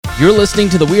You're listening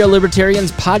to the We Are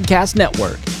Libertarians Podcast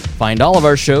Network. Find all of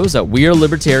our shows at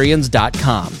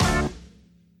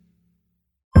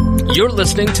wearelibertarians.com. You're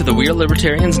listening to the We Are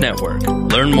Libertarians Network.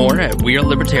 Learn more at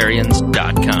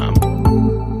wearelibertarians.com.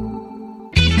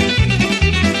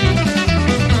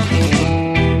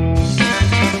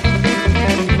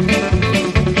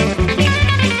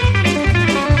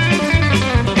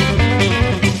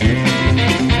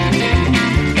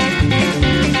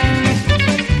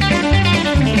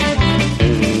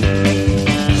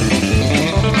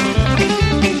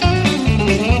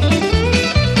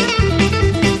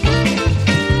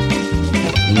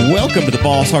 Welcome to the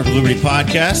Boss Hog of Liberty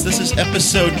podcast. This is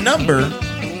episode number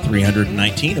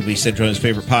 319 of East Central's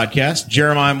favorite podcast.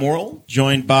 Jeremiah Morrill,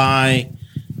 joined by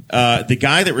the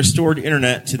guy that restored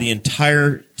internet to the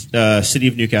entire city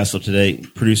of Newcastle today,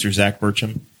 producer Zach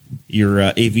Burcham. Your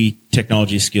AV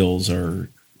technology skills are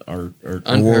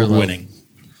award-winning.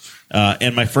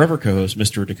 And my forever co-host,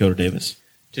 Mr. Dakota Davis.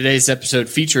 Today's episode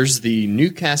features the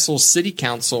Newcastle City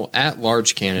Council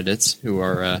at-large candidates who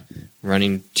are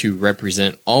running to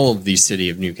represent all of the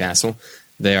city of Newcastle.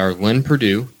 They are Lynn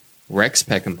Perdew, Rex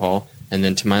Peckinpaugh, and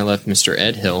then to my left, Mr.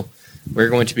 Ed Hill. We're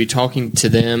going to be talking to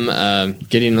them,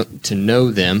 getting to know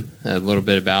them a little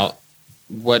bit about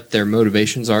what their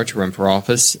motivations are to run for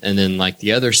office. And then, like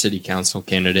the other city council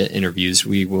candidate interviews,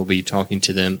 we will be talking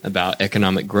to them about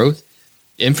economic growth,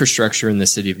 infrastructure in the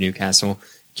city of Newcastle,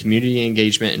 community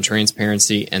engagement and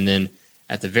transparency, and then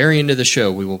at the very end of the show,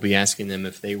 we will be asking them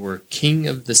if they were king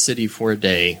of the city for a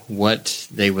day, what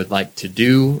they would like to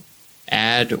do,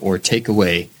 add, or take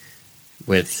away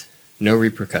with no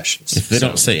repercussions. If they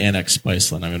don't say annex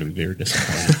Spiceland, I'm going to be very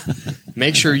disappointed.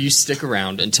 Make sure you stick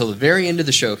around until the very end of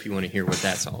the show if you want to hear what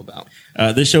that's all about.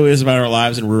 This show is about our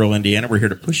lives in rural Indiana. We're here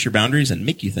to push your boundaries and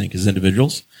make you think as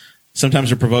individuals.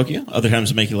 Sometimes to provoke you, other times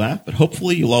to make you laugh, but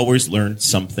hopefully you'll always learn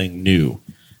something new.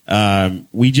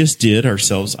 We just did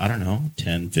ourselves,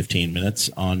 10, 15 minutes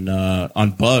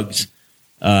on bugs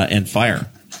and fire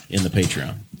in the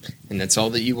Patreon. And that's all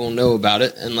that you will know about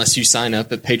it unless you sign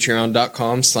up at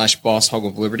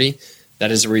patreon.com/BossHogOfLiberty.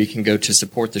 That is where you can go to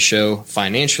support the show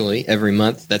financially every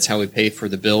month. That's how we pay for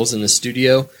the bills in the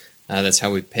studio. That's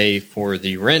how we pay for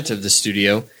the rent of the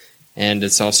studio. And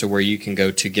it's also where you can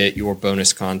go to get your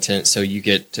bonus content. So you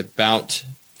get about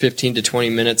 15 to 20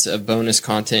 minutes of bonus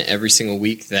content every single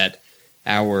week that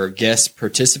our guests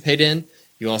participate in.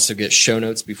 You also get show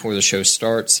notes before the show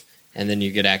starts, and then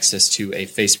you get access to a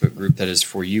Facebook group that is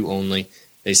for you only.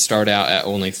 They start out at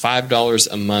only $5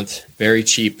 a month, very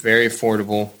cheap, very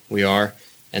affordable we are,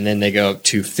 and then they go up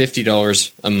to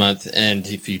 $50 a month, and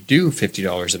if you do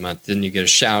 $50 a month, then you get a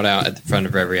shout-out at the front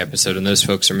of every episode, and those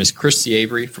folks are Miss Christy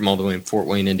Avery from all the way in Fort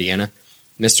Wayne, Indiana,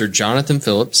 Mr. Jonathan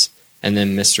Phillips, and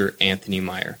then Mr. Anthony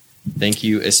Meyer. Thank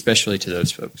you especially to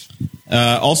those folks.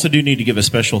 Also do need to give a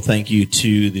special thank you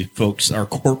to the folks, our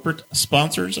corporate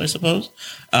sponsors, I suppose,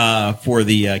 for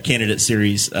the candidate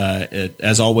series.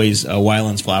 As always,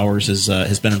 Wyland's Flowers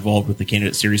has been involved with the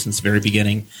candidate series since the very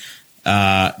beginning.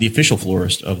 The official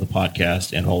florist of the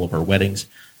podcast and all of our weddings.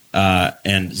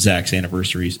 And Zach's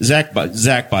anniversaries. Zach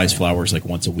buys flowers like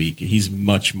once a week. He's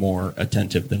much more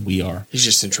attentive than we are. He's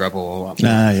just in trouble a lot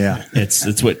more. Yeah.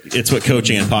 It's what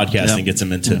coaching and podcasting gets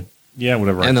him into. Yeah,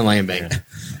 whatever. And the land bank. Yeah.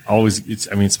 Always,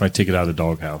 it's my ticket out of the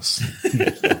doghouse.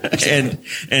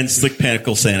 and Slick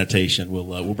Pinnacle Sanitation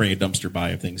will bring a dumpster by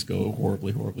if things go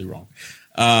horribly, horribly wrong.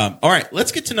 All right,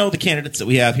 let's get to know the candidates that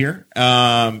we have here.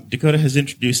 Dakota has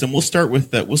introduced them. We'll start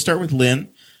with Lynn.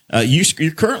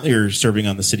 You currently are serving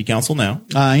on the city council now.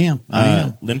 I am.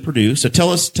 Lynn Perdew. So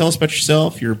tell us about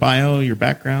yourself, your bio, your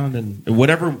background, and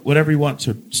whatever you want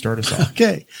to start us off.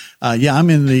 Okay. I'm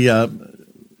in the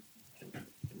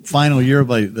final year of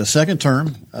the second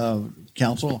term of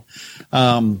council.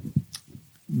 Been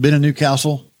in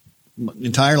Newcastle my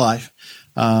entire life.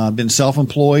 Been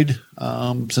self-employed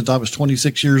since I was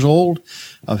 26 years old.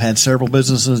 I've had several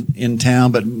businesses in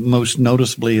town, but most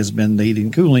noticeably has been the heating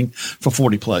and cooling for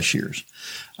 40 plus years.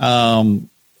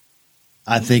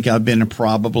 I think I've been in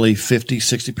probably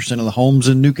 50-60% of the homes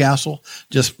in Newcastle.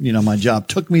 Just, my job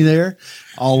took me there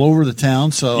all over the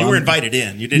town. So you were invited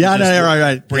in. You didn't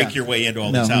right. break your way into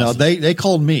all these houses. No, they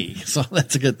called me. So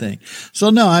that's a good thing.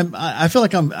 So no, I feel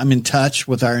like I'm in touch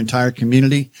with our entire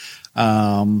community.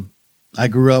 I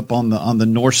grew up on the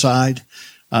north side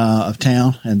of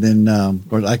town, and then of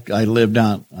course I live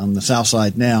down on the south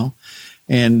side now,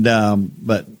 and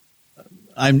but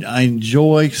I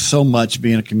enjoy so much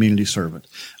being a community servant.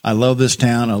 I love this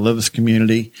town. I love this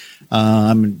community.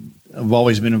 I've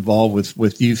always been involved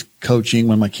with youth coaching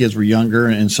when my kids were younger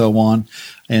and so on.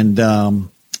 And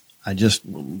I just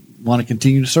want to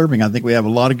continue serving. I think we have a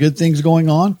lot of good things going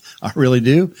on. I really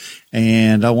do.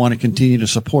 And I want to continue to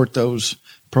support those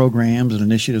programs and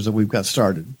initiatives that we've got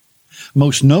started.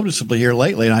 Most noticeably here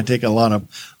lately, and I take a lot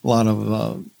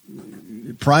of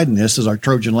pride in this, is our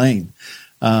Trojan Lane.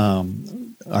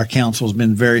 Our council has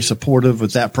been very supportive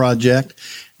with that project,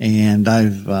 and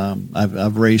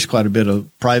I've raised quite a bit of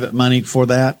private money for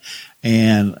that.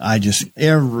 And I just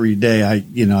every day I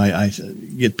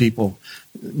get people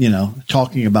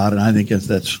talking about it. And I think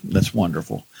that's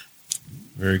wonderful.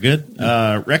 Very good.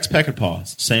 Rex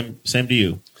Peckinpaugh, same to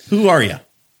you. Who are you?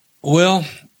 Well,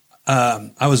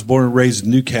 I was born and raised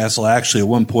in Newcastle. Actually, at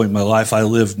one point in my life, I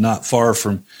lived not far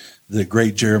from the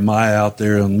great Jeremiah out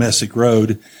there on Messick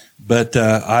Road. But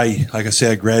like I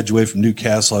say, I graduated from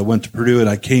Newcastle. I went to Perdew, and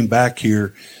I came back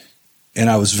here, and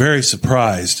I was very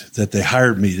surprised that they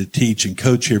hired me to teach and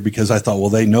coach here because I thought, well,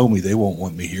 they know me. They won't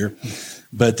want me here.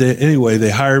 But anyway, they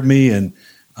hired me, and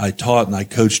I taught and I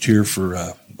coached here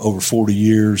for over 40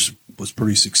 years, was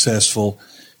pretty successful.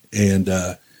 And,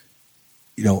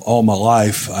 all my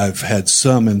life I've had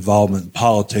some involvement in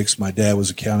politics. My dad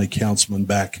was a county councilman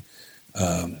back,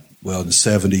 in the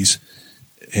 70s.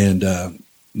 And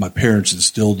my parents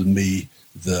instilled in me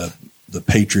the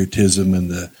patriotism and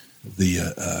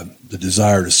the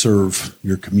desire to serve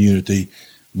your community.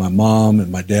 My mom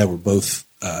and my dad were both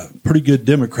pretty good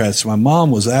Democrats. My mom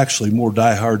was actually more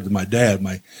diehard than my dad.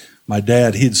 My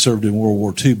dad, he had served in World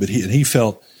War II, but he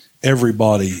felt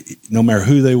everybody, no matter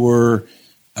who they were,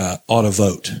 ought to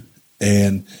vote.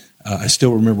 And I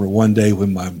still remember one day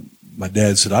when my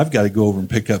dad said, I've got to go over and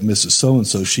pick up Mrs.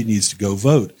 So-and-so. She needs to go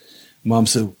vote. Mom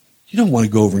said, you don't want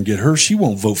to go over and get her. She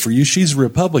won't vote for you. She's a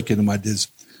Republican. And my dad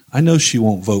said, I know she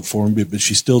won't vote for him, but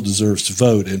she still deserves to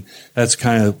vote. And that's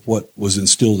kind of what was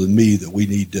instilled in me, that we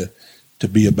need to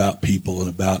be about people and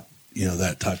about,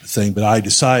 that type of thing. But I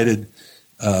decided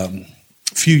a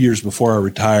few years before I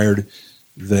retired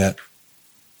that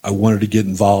I wanted to get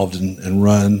involved and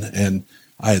run. And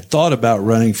I had thought about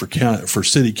running for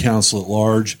city council at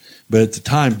large, but at the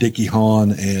time, Dickie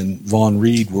Hahn and Vaughn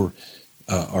Reed were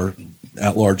our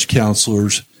at-large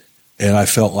counselors, and I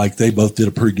felt like they both did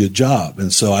a pretty good job.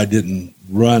 And so I didn't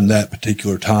run that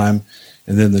particular time.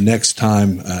 And then the next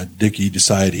time, Dickie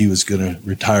decided he was going to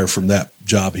retire from that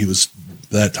job.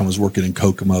 That time was working in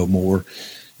Kokomo more.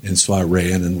 And so I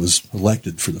ran and was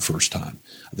elected for the first time.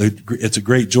 It's a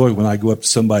great joy when I go up to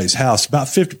somebody's house. About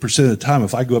 50% of the time,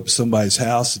 if I go up to somebody's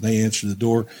house and they answer the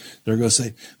door, they're going to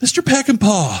say, Mr.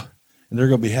 Peckinpaugh. And they're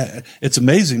going to be it's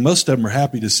amazing. Most of them are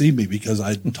happy to see me because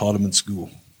I taught them in school.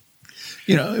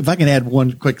 If I can add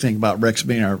one quick thing about Rex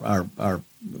being our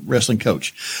wrestling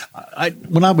coach.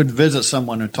 When I would visit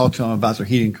someone and talk to them about their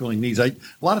heating and cooling needs, a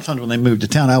lot of times when they moved to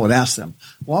town, I would ask them,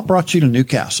 what brought you to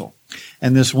Newcastle?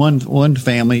 And this one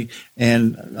family,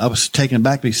 and I was taken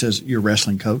aback, but he says, you're a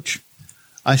wrestling coach?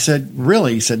 I said,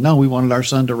 really? He said, no, we wanted our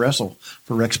son to wrestle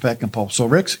for Rex Peckinpaugh. So,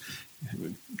 Rex,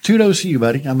 kudos to you,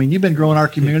 buddy. I mean, you've been growing our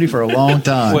community for a long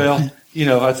time. Well,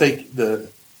 I think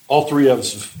all three of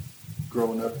us have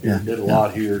grown up here, did a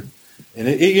lot here. And,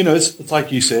 it's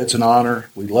like you said, it's an honor.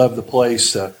 We love the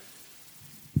place.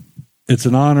 It's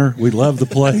an honor. We love the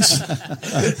place.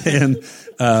 And,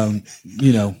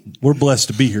 we're blessed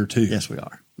to be here, too. Yes, we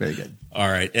are. Very good. All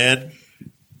right, Ed.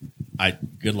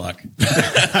 Good luck.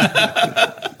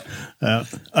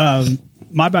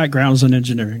 My background is in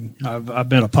engineering. I've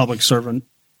been a public servant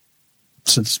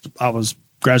since I was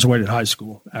graduated high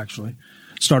school, actually.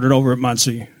 Started over at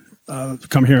Muncie,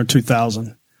 come here in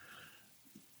 2000.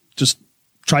 Just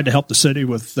tried to help the city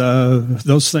with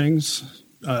those things,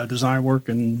 design work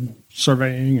and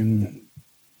surveying and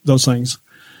those things.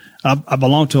 I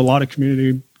belong to a lot of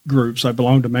community groups. I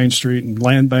belong to Main Street and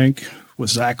Land Bank with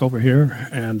Zach over here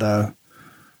and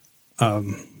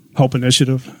Hope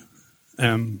Initiative.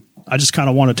 And I just kind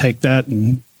of want to take that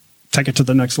and take it to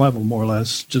the next level, more or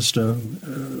less, just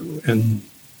in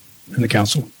the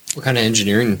council. What kind of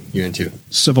engineering you into?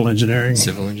 Civil engineering.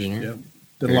 Civil engineering? Yeah.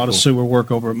 Did a lot of sewer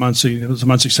work over at Muncie. It was the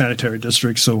Muncie Sanitary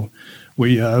District, so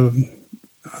we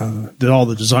did all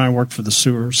the design work for the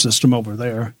sewer system over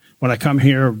there. When I come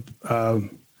here,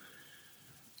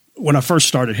 when I first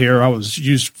started here, I was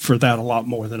used for that a lot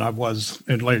more than I was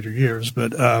in later years,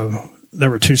 but there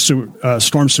were two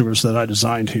storm sewers that I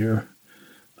designed here.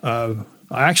 I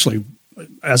actually,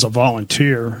 as a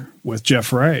volunteer with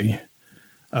Jeff Ray,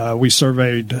 we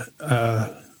surveyed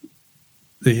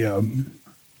the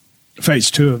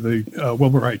phase 2 of the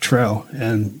Wilbur Wright Trail,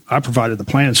 and I provided the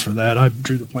plans for that. I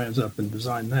drew the plans up and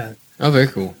designed that. Oh, very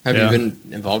cool. Have you been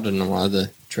involved in a lot of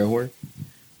the trail work?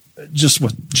 Just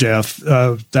with Jeff.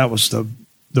 That was the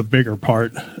the bigger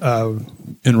part.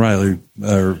 In Riley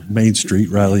or Main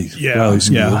Street, Riley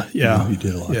School. Yeah. You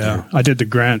did a lot there. I did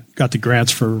got the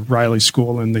grants for Riley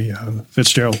School and the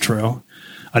Fitzgerald Trail.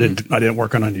 I didn't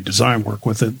work on any design work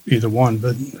with it, either one,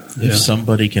 but if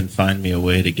somebody can find me a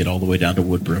way to get all the way down to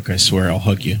Woodbrook, I swear I'll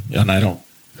hug you. And I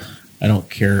don't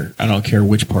care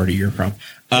which party you're from.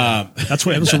 That's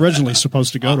where it was originally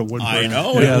supposed to go, to Woodbrook. I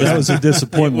know. Yeah, that was a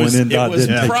disappointment when NDOT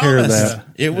didn't take care of that.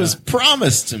 It was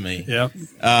promised to me. Yep.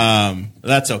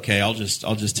 That's okay. I'll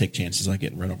just take chances on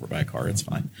getting run over by a car. It's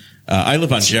fine. I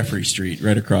live on Jeffrey Street,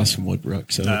 right across from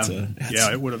Woodbrook, so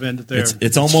it would have ended there.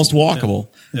 It's almost walkable.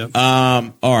 Yeah.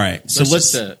 Yep. All right. So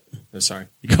let's sorry.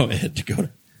 Go ahead,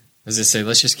 Dakota. As I say,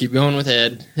 let's just keep going with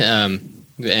Ed,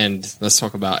 and let's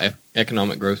talk about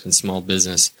economic growth and small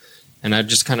business. And I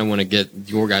just kind of want to get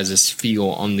your guys' feel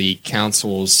on the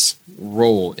council's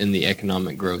role in the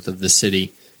economic growth of the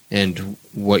city and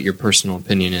what your personal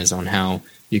opinion is on how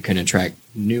you can attract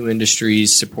new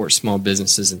industries, support small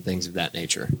businesses, and things of that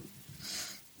nature.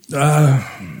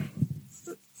 I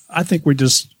think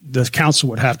the council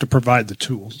would have to provide the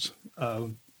tools.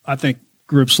 I think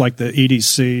groups like the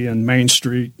EDC and Main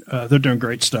Street, they're doing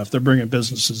great stuff. They're bringing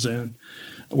businesses in.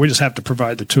 We just have to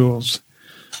provide the tools.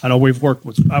 I know I've worked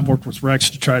with Rex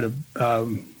to try to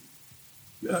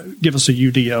give us a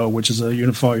UDO, which is a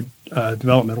Unified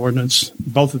Development Ordinance.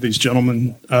 Both of these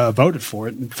gentlemen voted for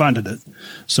it and funded it.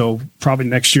 So probably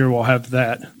next year we'll have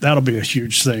that. That'll be a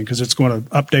huge thing because it's going to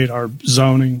update our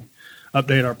zoning,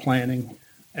 update our planning,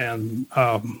 and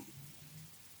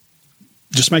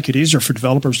just make it easier for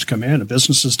developers to come in and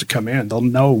businesses to come in. They'll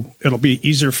know, it'll be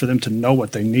easier for them to know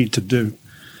what they need to do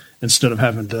instead of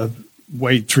having to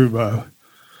wade through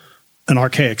an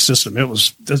archaic system. It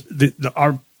was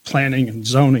our planning and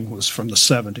zoning was from the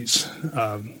 70s,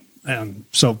 and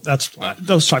so that's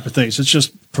those type of things. It's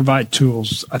just provide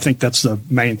tools. I think that's the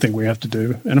main thing we have to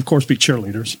do, and of course, be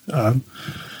cheerleaders.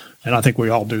 And I think we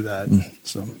all do that.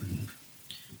 So,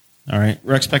 all right,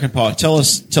 Rex Peckinpaugh, tell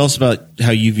us about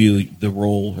how you view the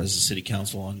role as a city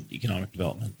council on economic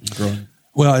development and growing.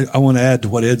 Well, I want to add to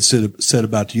what Ed said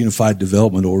about the Unified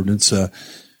Development Ordinance.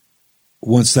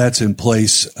 Once that's in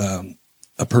place,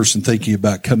 a person thinking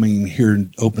about coming here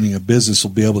and opening a business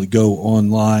will be able to go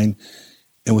online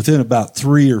and within about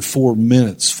 3 or 4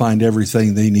 minutes find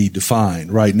everything they need to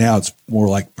find. Right now, it's more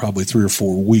like probably 3 or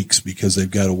 4 weeks because they've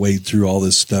got to wade through all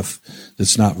this stuff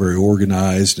that's not very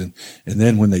organized. And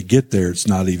then when they get there, it's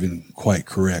not even quite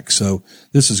correct. So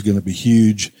this is going to be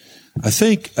huge. I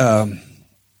think,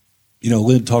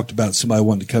 Lynn talked about somebody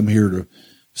wanting to come here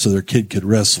so their kid could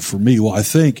wrestle. For me, well, I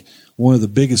think one of the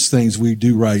biggest things we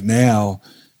do right now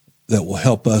that will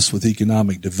help us with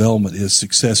economic development is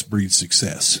success breeds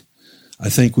success. I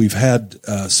think we've had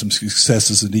some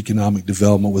successes in economic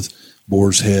development with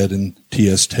Boar's Head and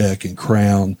TS Tech and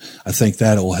Crown. I think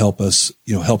that'll help us,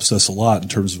 helps us a lot in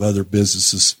terms of other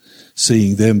businesses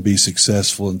seeing them be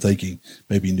successful and thinking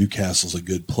maybe Newcastle's a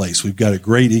good place. We've got a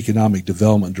great economic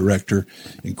development director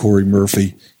in Corey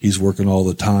Murphy. He's working all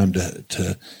the time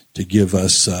to give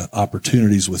us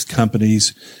opportunities with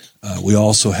companies. We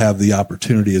also have the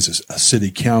opportunity as a city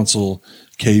council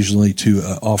occasionally to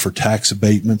offer tax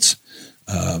abatements.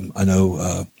 I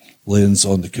know Lynn's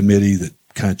on the committee that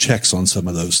kind of checks on some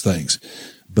of those things.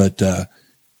 But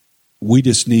we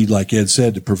just need, like Ed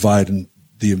said, to provide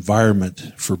the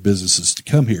environment for businesses to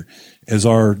come here. As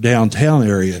our downtown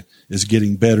area is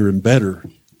getting better and better,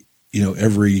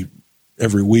 every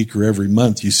week or every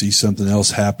month you see something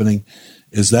else happening.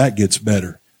 As that gets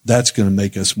better, that's going to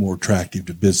make us more attractive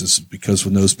to businesses because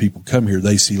when those people come here,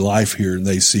 they see life here and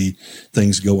they see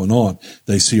things going on.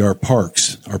 They see our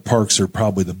parks. Our parks are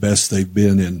probably the best they've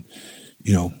been in,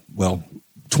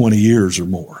 20 years or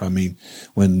more. I mean,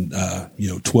 when,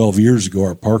 12 years ago,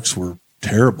 our parks were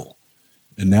terrible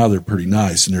and now they're pretty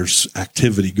nice and there's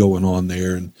activity going on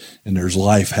there and there's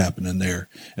life happening there.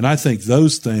 And I think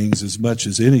those things, as much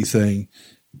as anything,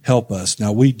 help us.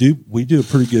 Now we do a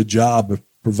pretty good job of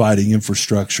providing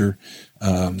infrastructure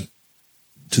to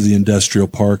the industrial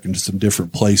park and to some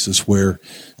different places where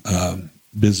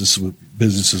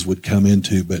businesses would come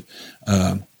into. But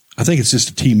I think it's just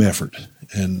a team effort,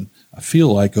 and I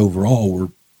feel like overall we're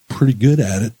pretty good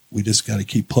at it. We just got to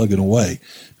keep plugging away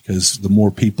because the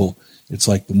more people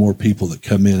that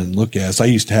come in and look at us. I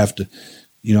used to have to.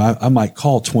 I might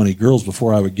call 20 girls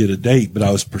before I would get a date, but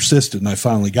I was persistent and I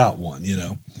finally got one,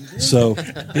 So,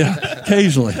 yeah,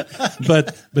 occasionally.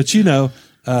 But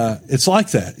it's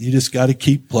like that. You just got to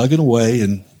keep plugging away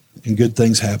and good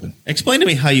things happen. Explain to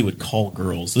me how you would call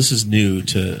girls. This is new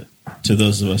to to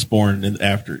those of us born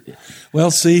after.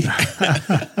 Well, see,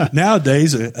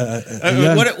 nowadays,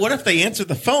 What if they answered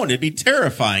the phone? It'd be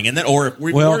terrifying. And then, or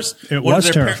worse, it was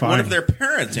terrifying. What if their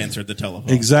parents answered the telephone?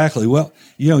 Exactly. Well,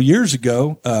 years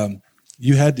ago,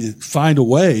 you had to find a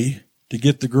way to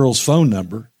get the girl's phone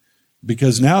number,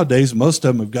 because nowadays most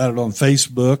of them have got it on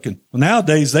Facebook, and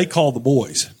nowadays they call the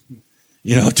boys,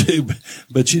 too.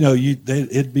 But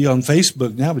it'd be on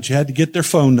Facebook now, but you had to get their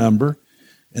phone number,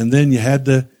 and then you had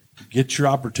to get your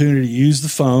opportunity to use the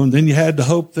phone. Then you had to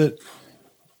hope that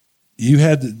you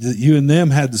and them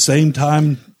had the same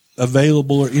time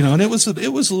available, and it was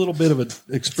a little bit of an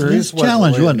experience. It's a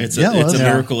challenge, wasn't it? It's a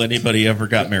miracle anybody ever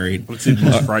got married. What's the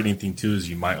most frightening thing too is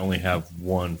you might only have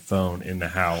one phone in the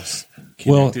house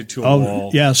connected to a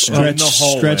wall. Yeah, in the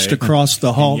hallway. stretched across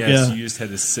the hall. Yes, yeah, you just had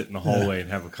to sit in the hallway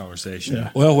and have a conversation. Yeah.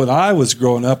 Well, when I was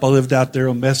growing up, I lived out there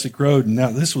on Messick Road, and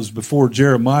now this was before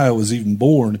Jeremiah was even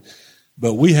born.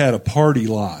 But we had a party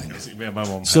line.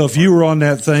 So if you were on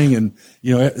that thing, and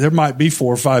there might be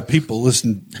 4 or 5 people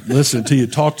listening to you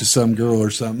talk to some girl or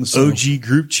something. So. OG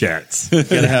group chats. You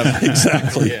gotta have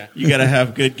Exactly. Yeah. You got to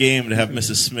have good game to have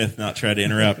Mrs. Smith not try to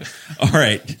interrupt. All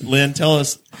right, Lynn, tell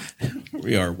us.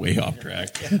 We are way off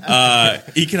track.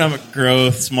 Economic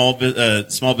growth, small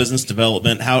business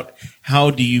development.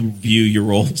 How do you view your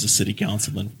role as a city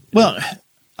councilman? Well,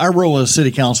 our role as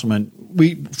city councilman,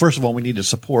 first of all, we need to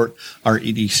support our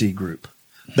EDC group.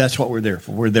 That's what we're there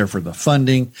for. We're there for the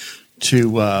funding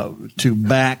to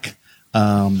back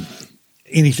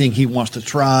anything he wants to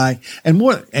try, and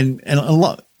more, and a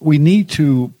lot. We need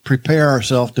to prepare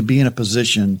ourselves to be in a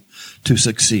position to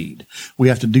succeed. We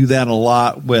have to do that a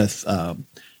lot with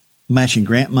matching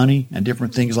grant money and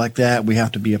different things like that. We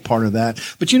have to be a part of that.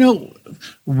 But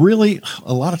really,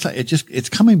 a lot of times it's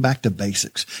coming back to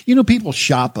basics. People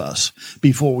shop us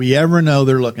before we ever know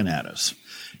they're looking at us.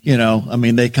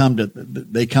 They come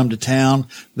to town,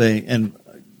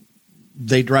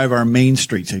 they drive our main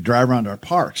streets, they drive around our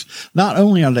parks. Not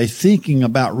only are they thinking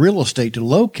about real estate to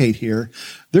locate here,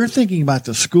 they're thinking about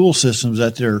the school systems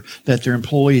that their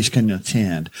employees can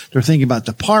attend. They're thinking about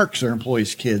the parks their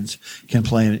employees' kids can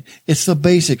play in. It's the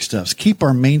basic stuff. Keep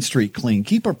our main street clean,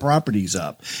 keep our properties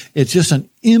up. It's just an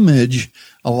image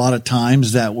a lot of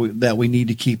times that we need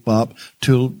to keep up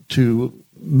to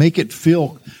make it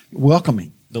feel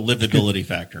welcoming. The livability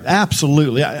factor.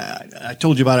 Absolutely. I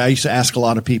told you about it. I used to ask a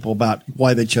lot of people about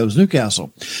why they chose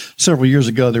Newcastle. Several years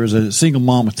ago, there was a single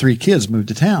mom with 3 kids moved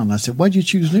to town. And I said, why'd you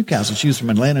choose Newcastle? She was from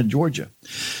Atlanta, Georgia.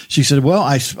 She said, well,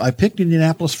 I picked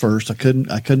Indianapolis first. I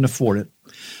couldn't afford it.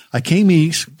 I came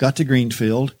east, got to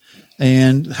Greenfield,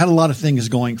 and had a lot of things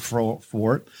going for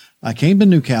it. I came to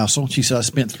Newcastle. She said, I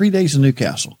spent 3 days in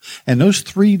Newcastle. And those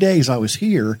 3 days I was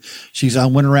here, she said, I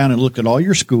went around and looked at all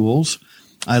your schools.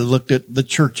 I looked at the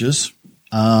churches,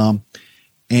 and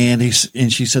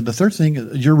she said the third thing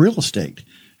is your real estate.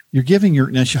 You're giving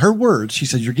her words. She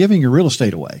said you're giving your real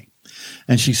estate away,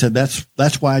 and she said that's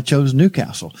why I chose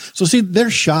Newcastle. So see, they're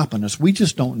shopping us. We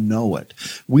just don't know it.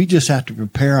 We just have to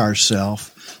prepare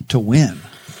ourselves to win.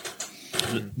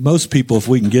 Most people, if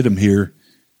we can get them here,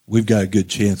 we've got a good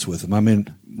chance with them. I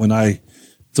mean, when I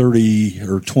 30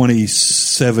 or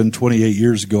 27, 28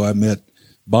 years ago, I met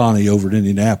Bonnie over in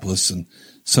Indianapolis, and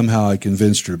somehow I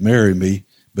convinced her to marry me,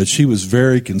 but she was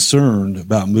very concerned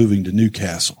about moving to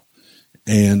Newcastle.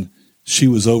 And she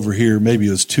was over here, maybe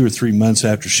it was 2 or 3 months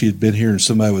after she had been here, and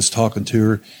somebody was talking to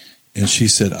her, and she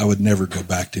said, I would never go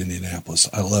back to Indianapolis.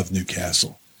 I love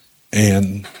Newcastle.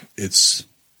 And it's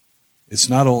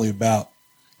not only about,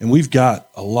 and we've got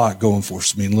a lot going for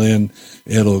us. I mean, Lynn,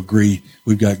 Ed will agree,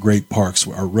 we've got great parks.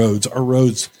 Our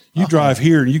roads, you drive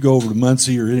here and you go over to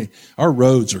Muncie our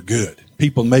roads are good.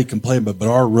 People may complain, but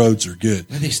our roads are good.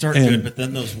 Well, they start good, but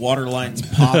then those water lines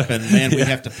pop, and man, we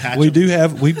have to patch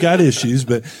them. We've got issues,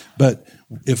 but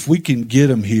if we can get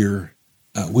them here,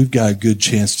 we've got a good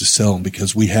chance to sell them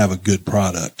because we have a good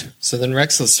product. So then,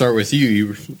 Rex, let's start with you. You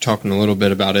were talking a little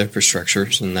bit about infrastructure,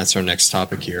 and that's our next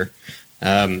topic here.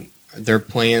 There are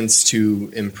plans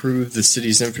to improve the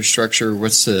city's infrastructure.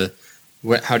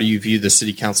 How do you view the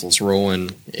city council's role in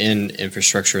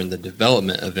infrastructure and the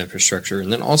development of infrastructure?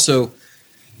 And then also,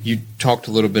 you talked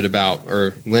a little bit about,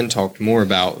 or Lynn talked more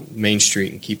about Main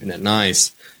Street and keeping it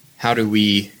nice. How do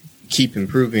we keep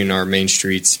improving our main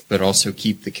streets, but also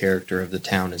keep the character of the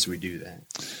town as we do that?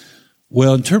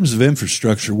 Well, in terms of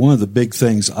infrastructure, one of the big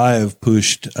things I have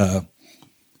pushed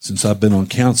since I've been on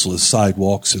council is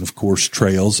sidewalks and, of course,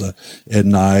 trails. Ed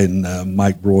and I and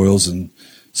Mike Broyles and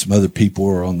some other people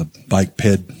are on the bike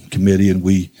ped committee, and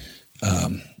we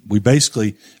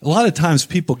basically, a lot of times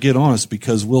people get on us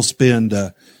because we'll spend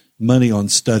money on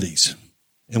studies,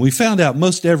 And we found out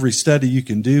most every study you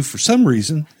can do, for some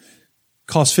reason,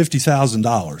 costs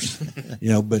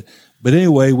 $50,000. But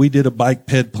anyway, we did a bike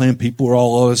ped plan. People were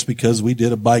all on us because we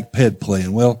did a bike ped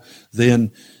plan. Well,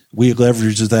 then we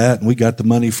leveraged that, and we got the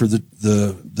money for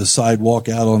the sidewalk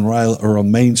out on Riley or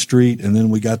on Main Street, and then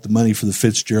we got the money for the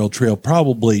Fitzgerald Trail.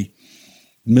 Probably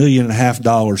 $1.5 million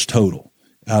total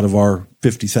out of our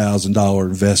 $50,000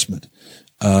 investment.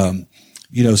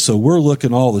 So we're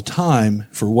looking all the time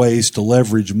for ways to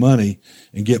leverage money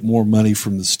and get more money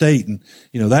from the state. And,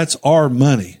 that's our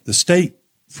money. The state,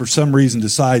 for some reason,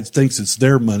 thinks it's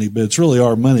their money, but it's really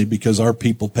our money because our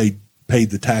people paid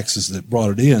the taxes that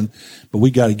brought it in, but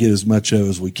we got to get as much of it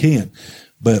as we can.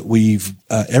 But we've,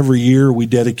 every year we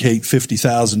dedicate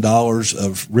 $50,000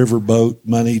 of riverboat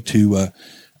money to,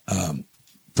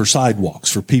 for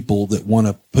sidewalks, for people that want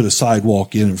to put a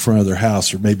sidewalk in front of their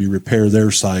house or maybe repair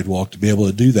their sidewalk to be able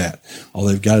to do that. All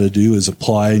they've got to do is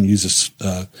apply and use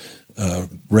a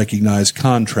recognized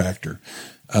contractor.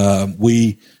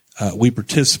 We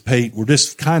participate. We're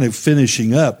just kind of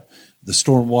finishing up the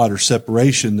stormwater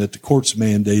separation that the courts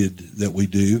mandated that we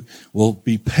do. We'll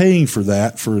be paying for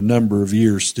that for a number of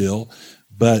years still,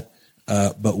 but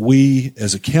we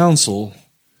as a council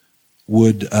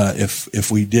would,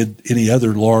 if we did any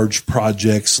other large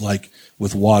projects like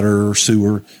with water or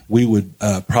sewer, we would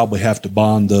probably have to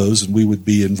bond those, and we would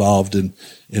be involved in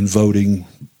voting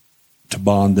to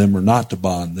bond them or not to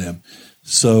bond them.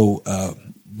 So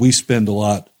we spend a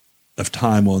lot of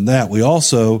time on that. We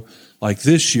also, like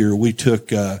this year, we took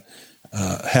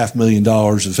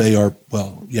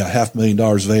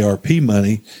 $500,000 of ARP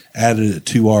money, added it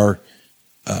to our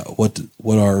what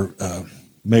our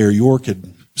Mayor York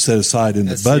had set aside in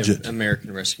the budget. The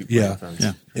American Rescue Plan funds.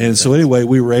 Yeah. And so anyway,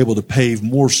 we were able to pave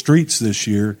more streets this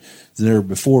year than ever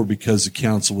before because the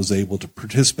council was able to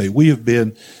participate. We have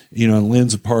been, and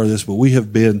Lynn's a part of this, but we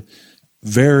have been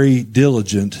very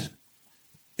diligent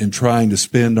in trying to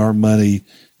spend our money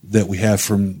that we have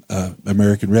from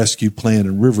American Rescue Plan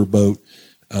and Riverboat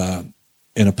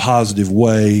in a positive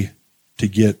way to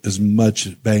get as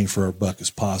much bang for our buck as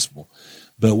possible.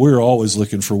 But we're always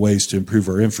looking for ways to improve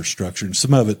our infrastructure, and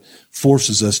some of it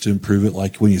forces us to improve it,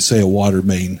 like when you say a water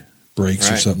main breaks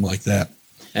or something like that.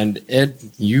 And Ed,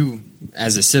 you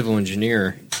as a civil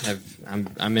engineer,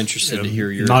 I'm interested to hear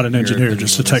your not an engineer,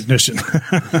 just a technician.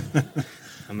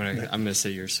 I'm gonna say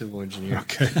you're a civil engineer.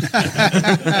 Okay,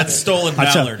 That's stolen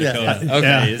valor, Dakota.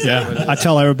 Okay, yeah. I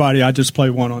tell everybody I just play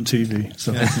one on TV.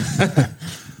 So.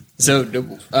 So,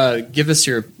 give us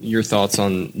your thoughts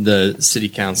on the city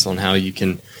council and how you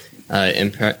can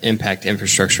impact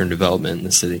infrastructure and development in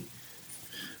the city.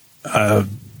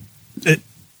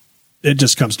 It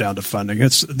just comes down to funding.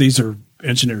 These are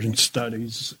engineering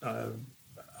studies.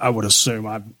 I would assume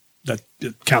that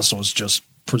the council has just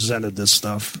presented this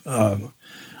stuff.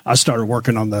 I started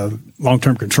working on the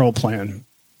long-term control plan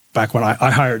back when I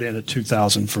hired in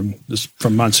 2000 from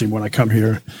Muncie when I come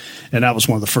here, and that was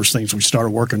one of the first things we started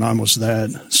working on was that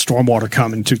stormwater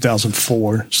come in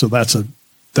 2004. So that's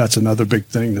another big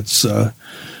thing that's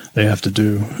they have to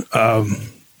do.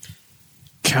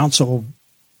 Council,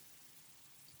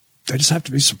 they just have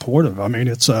to be supportive. I mean,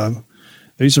 it's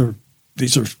these are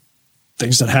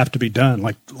things that have to be done.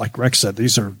 Like Rex said,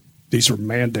 these are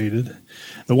mandated.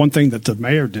 The one thing that the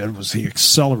mayor did was he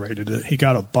accelerated it. He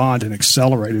got a bond and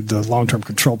accelerated the long-term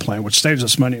control plan, which saves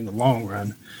us money in the long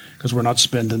run because we're not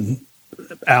spending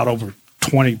out over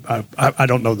 20. I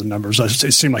don't know the numbers.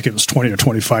 It seemed like it was 20 or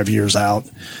 25 years out,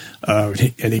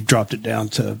 and he dropped it down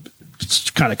to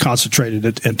kind of concentrated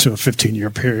it into a 15-year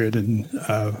period, and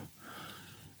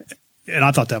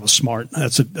I thought that was smart.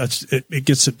 It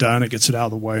gets it done. It gets it out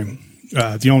of the way.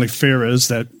 The only fear is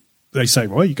that they say,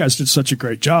 well, you guys did such a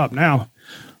great job. Now,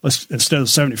 let's instead of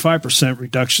 75%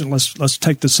 reduction, let's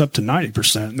take this up to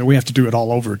 90%. And then we have to do it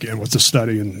all over again with the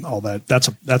study and all that. That's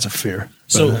a fear.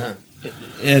 So,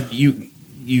 Ed,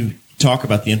 you talk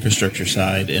about the infrastructure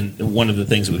side, and one of the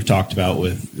things that we've talked about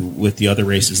with the other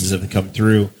races that have come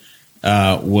through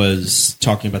was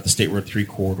talking about the State Road 3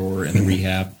 corridor and the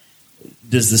rehab.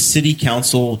 Does the city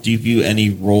council, do you view any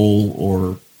role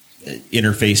or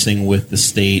interfacing with the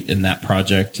state in that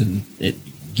project and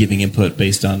giving input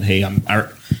based on, hey,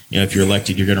 if you're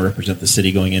elected, you're going to represent the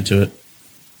city going into it?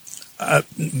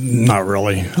 Not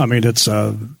really. I mean, it's.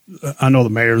 I know the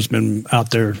mayor's been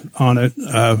out there on it.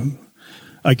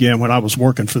 Again, when I was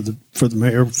working for the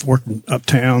mayor, working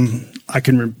uptown, I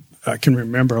can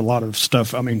remember a lot of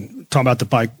stuff. I mean, talking about the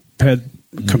bike ped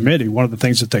committee, one of the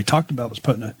things that they talked about was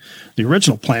the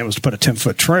original plan was to put a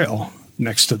 10-foot trail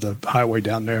next to the highway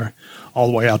down there, all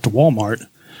the way out to Walmart.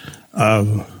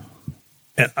 And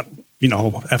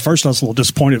at first I was a little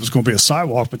disappointed it was going to be a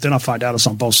sidewalk, but then I find out it's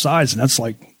on both sides, and that's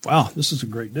like, wow, this is a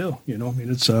great deal.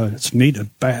 It's neat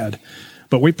and bad,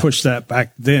 but we pushed that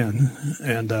back then,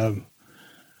 and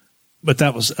but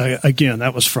that was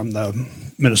that was from the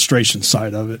administration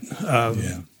side of it.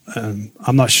 And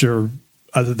I'm not sure,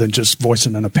 other than just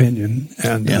voicing an opinion.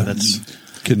 And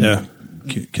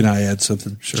can I add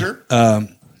something? Sure.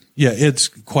 It's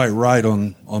quite right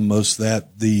on most of that.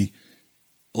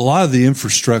 A lot of the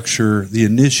infrastructure, the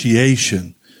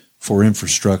initiation for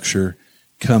infrastructure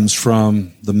comes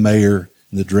from the mayor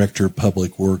and the director of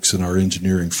public works and our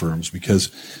engineering firms, because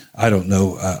I don't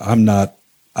know,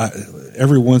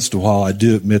 every once in a while I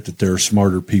do admit that there are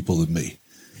smarter people than me,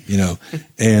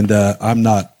 and I'm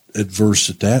not adverse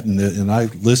at that. And I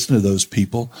listen to those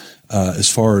people. As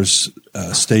far as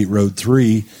State Road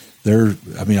 3,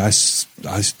 I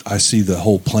see the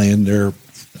whole plan there.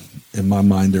 In my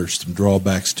mind, there's some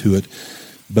drawbacks to it.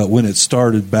 But when it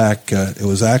started back, it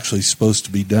was actually supposed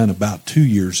to be done about 2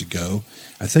 years ago.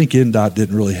 I think NDOT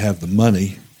didn't really have the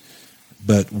money.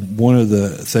 But one of the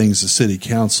things the city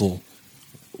council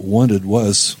wanted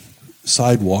was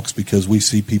sidewalks, because we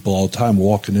see people all the time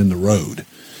walking in the road.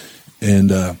 And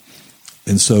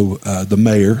so the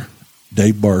mayor,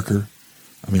 Dave Barker,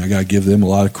 I got to give them a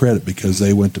lot of credit, because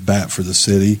they went to bat for the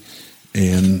city,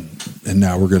 and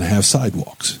now we're going to have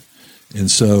sidewalks. And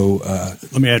so,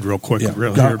 let me add real quick.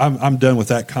 I'm done with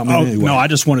that comment. Anyway. No, I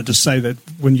just wanted to say that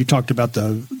when you talked about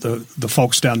the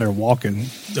folks down there walking,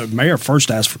 the mayor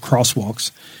first asked for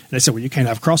crosswalks, and they said, "Well, you can't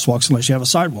have crosswalks unless you have a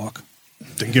sidewalk."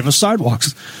 Didn't give us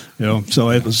sidewalks, So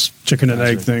it was chicken and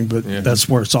egg thing, but that's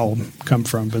where it's all come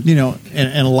from. But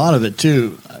and a lot of it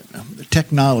too,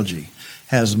 technology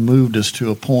has moved us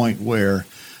to a point where.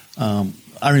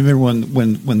 I remember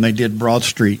when they did Broad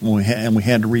Street, and we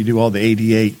had to redo all the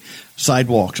 88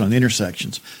 sidewalks on the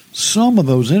intersections. Some of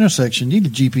those intersections need a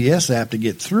GPS app to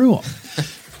get through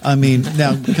them.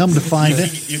 Now come to find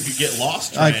it, you could get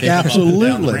lost.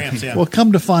 Absolutely. Ramps, yeah. Well,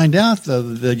 come to find out, though,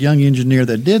 the young engineer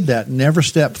that did that never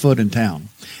stepped foot in town.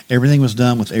 Everything was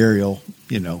done with aerial,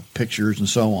 pictures and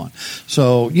so on.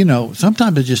 So,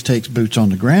 sometimes it just takes boots on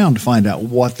the ground to find out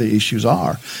what the issues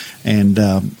are, and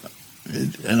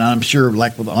I'm sure,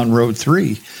 like on Road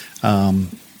 3,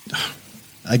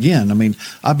 again,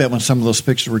 I bet when some of those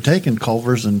pictures were taken,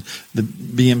 Culver's and the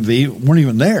BMV weren't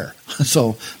even there.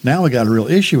 So now we got a real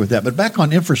issue with that. But back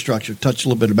on infrastructure, touch a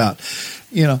little bit about,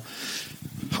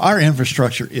 our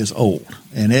infrastructure is old,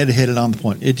 and Ed hit it on the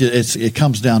point. It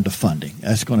comes down to funding.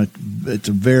 It's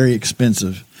a very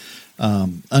expensive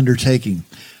undertaking.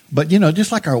 But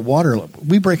just like our water,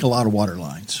 we break a lot of water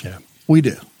lines. Yeah, we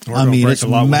do. It's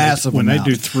massive when they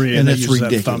do 3, and it's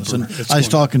ridiculous. And I was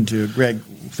talking to Greg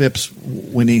Phipps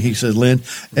when he said, "Lynn,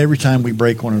 every time we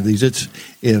break one of these, it's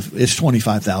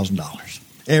 $25,000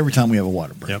 every time we have a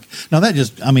water break." Yep. Now that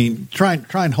just, try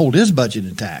and hold his budget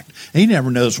intact. He never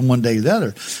knows from one day to the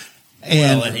other.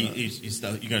 And he's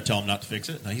you're going to tell him not to fix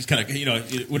it? No, he's kind of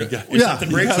if something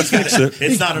breaks,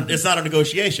 it's not a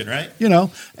negotiation, right?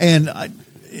 And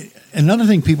another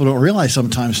thing people don't realize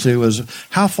sometimes too is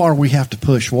how far we have to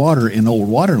push water in old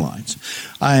water lines.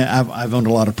 I've owned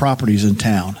a lot of properties in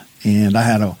town, and I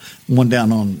had one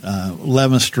down on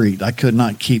 11th Street. I could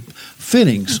not keep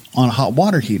fittings on a hot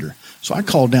water heater, so I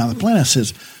called down the plant. I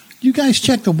says, "You guys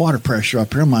check the water pressure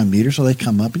up here on my meter." So they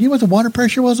come up, and you know what the water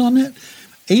pressure was on that?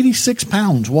 86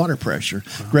 pounds water pressure.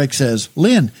 Greg says,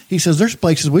 "Lynn," he says, "there's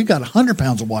places we've got 100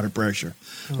 pounds of water pressure."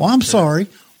 Well, I'm sorry.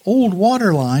 Old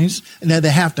water lines, and they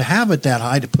have to have it that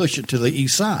high to push it to the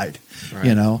east side,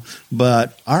 right.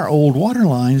 But our old water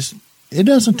lines, it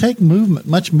doesn't take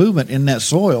much movement in that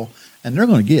soil, and they're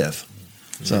going to give.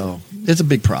 So it's a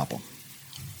big problem.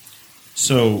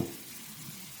 So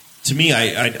to me,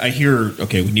 I hear,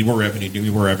 okay, we need more revenue,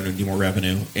 need more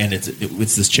revenue, and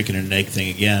it's this chicken and egg thing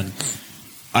again.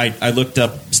 I looked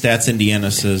up Stats Indiana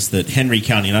says that Henry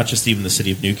County, not just even the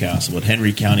city of Newcastle, but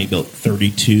Henry County had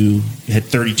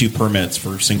 32 permits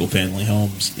for single family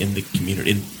homes in the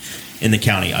community in the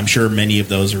county. I'm sure many of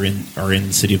those are in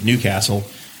the city of Newcastle.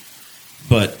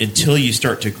 But until you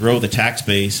start to grow the tax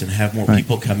base and have more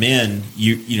people come in,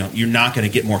 you're not going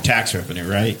to get more tax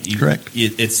revenue, right? Correct.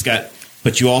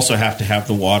 But you also have to have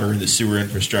the water and the sewer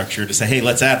infrastructure to say, hey,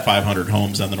 let's add 500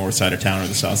 homes on the north side of town or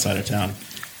the south side of town.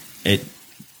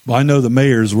 Well, I know the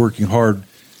mayor is working hard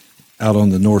out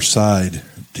on the north side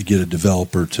to get a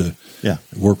developer to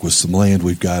work with some land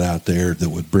we've got out there that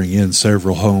would bring in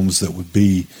several homes that would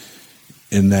be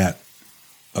in that.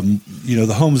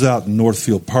 The homes out in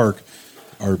Northfield Park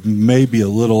are maybe a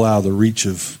little out of the reach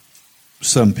of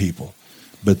some people,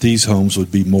 but these homes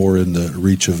would be more in the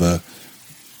reach of a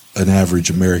an average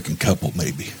American couple,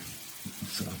 maybe.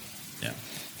 So. Yeah.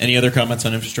 Any other comments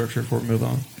on infrastructure before we move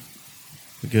on?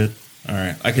 We good? All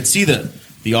right. I could see that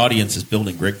the audience is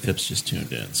building. Greg Phipps just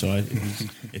tuned in. So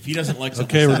if he doesn't like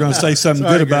something. Okay, we're going to say something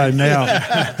good about him now.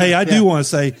 Hey, I do want to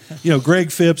say,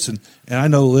 Greg Phipps, and I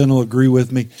know Lynn will agree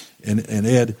with me, and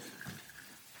Ed,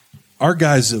 our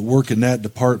guys that work in that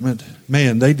department,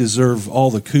 man, they deserve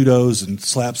all the kudos and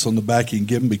slaps on the back you can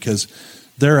give them, because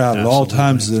they're out at all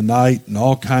times of the night and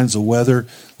all kinds of weather.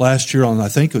 Last year I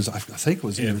think it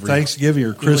was either Thanksgiving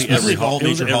or Christmas every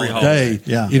day.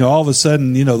 Yeah. All of a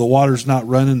sudden, the water's not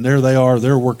running. There they are.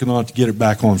 They're working on it to get it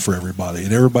back on for everybody,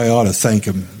 and everybody ought to thank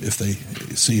them if they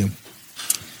see them.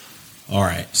 All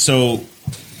right. So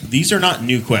these are not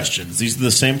new questions. These are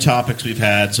the same topics we've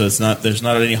had. So there's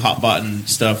not any hot button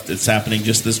stuff that's happening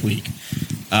just this week.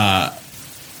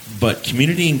 But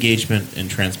community engagement and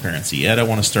transparency. Ed, I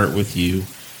want to start with you.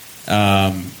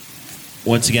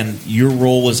 Once again, your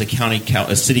role as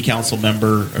a city council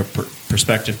member, a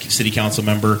prospective city council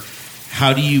member,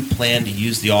 how do you plan to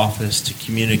use the office to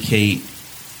communicate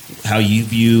how you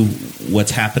view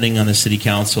what's happening on the city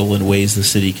council in ways the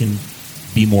city can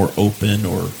be more open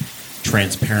or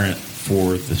transparent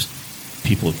for the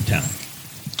people of the town?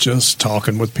 Just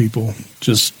talking with people,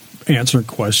 just answering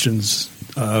questions.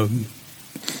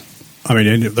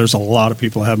 There's a lot of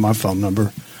people that have my phone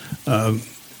number.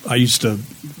 I used to,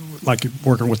 like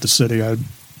working with the city,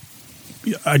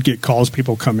 I'd get calls,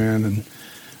 people come in and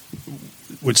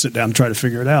would sit down and try to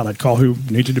figure it out. I'd call who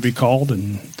needed to be called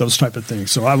and those type of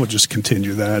things. So I would just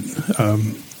continue that.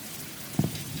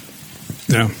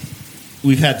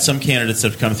 We've had some candidates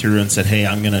that have come through and said, "Hey,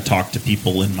 I'm going to talk to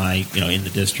people in my, in the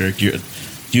district." Do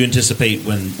you anticipate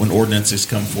when ordinances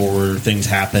come forward, things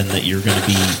happen, that you're going to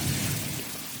be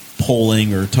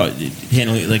polling or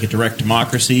handling it like a direct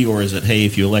democracy, or is it, hey,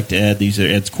 if you elect Ed, these are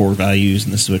Ed's core values,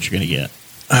 and this is what you're going to get?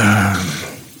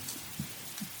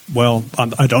 Well,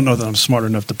 I don't know that I'm smart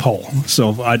enough to poll,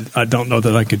 so I don't know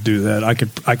that I could do that. I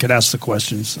could ask the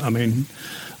questions.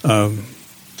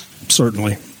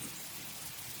 Certainly.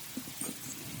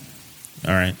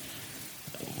 All right,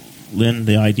 Lynn,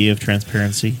 the idea of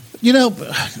transparency.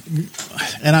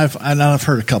 And I've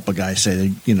heard a couple of guys say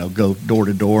they, go door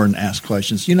to door and ask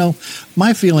questions.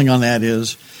 My feeling on that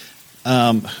is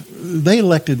they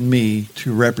elected me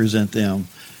to represent them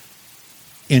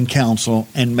in council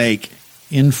and make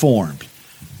informed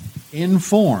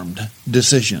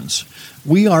decisions.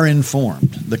 We are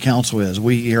informed. The council is.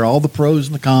 We hear all the pros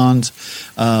and the cons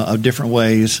of different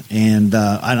ways, and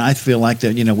I feel like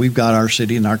that. We've got our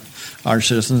city and our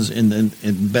citizens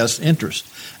in best interest,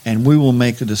 and we will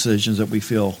make the decisions that we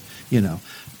feel. And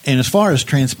as far as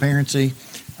transparency,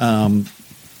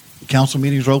 council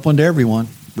meetings are open to everyone.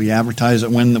 We advertise it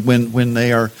when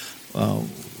they are.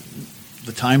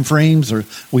 The time frames, or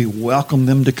we welcome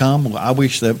them to come. I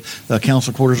wish that the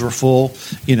council quarters were full,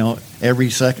 every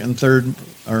second, third,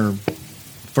 or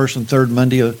first and third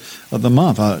Monday of the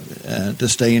month to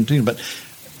stay in tune. But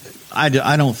I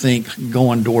don't think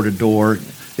going door to door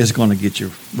is going to get you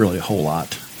really a whole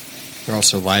lot. They're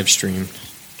also live streamed.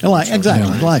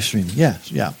 Exactly, live stream.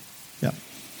 Yes, yeah.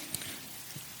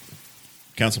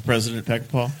 Council President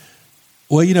Peckinpaugh?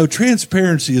 Well,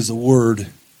 transparency is a word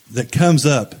that comes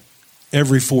up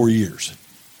every 4 years.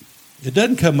 It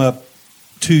doesn't come up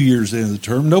 2 years into the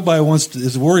term. Nobody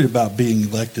is worried about being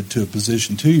elected to a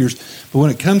position 2 years. But when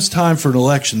it comes time for an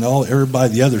election,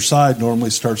 everybody the other side normally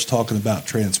starts talking about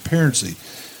transparency.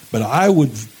 But I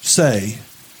would say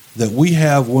that we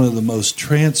have one of the most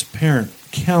transparent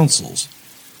councils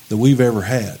that we've ever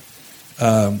had.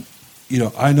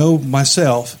 I know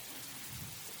myself,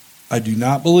 I do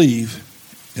not believe.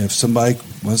 If somebody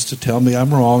wants to tell me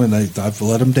I'm wrong and I've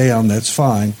let them down, that's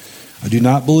fine. I do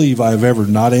not believe I've ever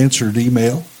not answered an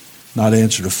email, not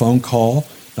answered a phone call,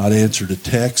 not answered a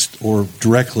text, or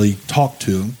directly talked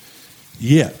to them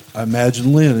yet. I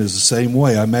imagine Lynn is the same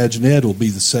way. I imagine Ed will be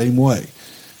the same way.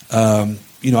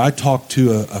 I talked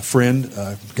to a friend,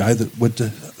 a guy that went to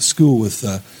school with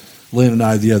Lynn and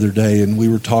I the other day, and we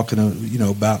were talking,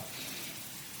 about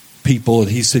people, and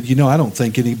he said, I don't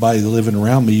think anybody living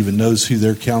around me even knows who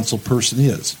their council person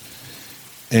is.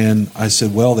 And I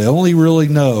said, well, they only really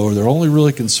know, or they're only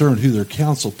really concerned who their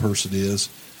council person is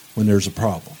when there's a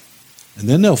problem. And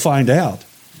then they'll find out.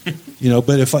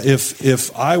 But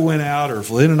if I went out, or if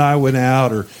Lynn and I went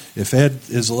out, or if Ed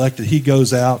is elected, he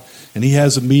goes out and he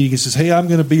has a meeting. He says, hey, I'm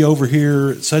going to be over here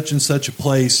at such and such a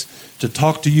place to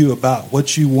talk to you about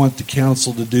what you want the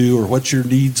council to do or what your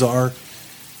needs are.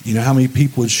 You know how many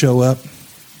people would show up?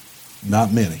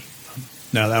 Not many.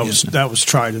 No, that was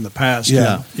tried in the past.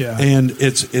 Yeah. Yeah. And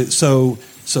it's so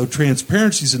So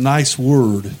transparency is a nice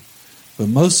word, but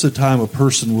most of the time a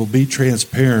person will be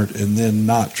transparent and then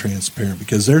not transparent,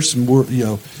 because there's some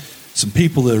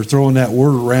people that are throwing that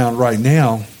word around right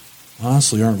now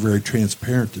honestly aren't very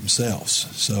transparent themselves.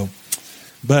 So,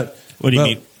 but what do you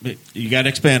mean? You got to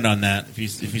expand on that. If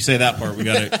you say that part, we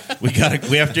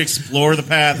have to explore the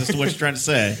path as to what you're trying to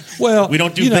say. Well, we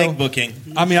don't do bank booking.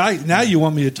 I mean, now you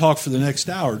want me to talk for the next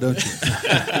hour, don't you?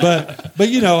 but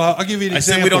I'll give you an example. I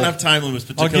said we don't have time limits,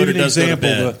 but I'll give you an example.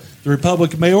 The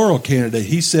Republican mayoral candidate,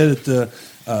 he said at the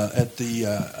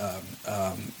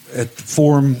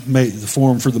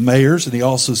forum for the mayors, and he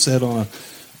also said on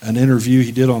an interview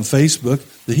he did on Facebook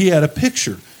that he had a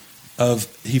picture of,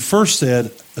 he first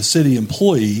said, a city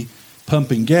employee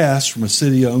pumping gas from a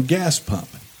city-owned gas pump.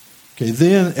 Okay,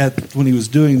 then when he was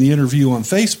doing the interview on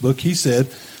Facebook, he said,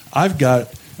 I've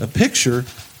got a picture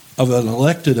of an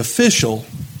elected official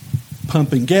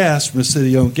pumping gas from a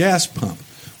city-owned gas pump.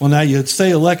 Well, now you'd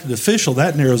say elected official,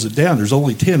 that narrows it down. There's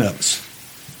only 10 of us.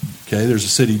 Okay, there's a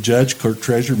city judge, clerk,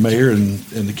 treasurer, mayor, and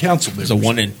the council members. There's a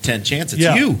 1 in 10 chance it's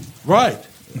you. Right.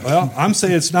 Well, I'm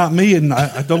saying it's not me, and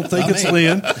I don't think it's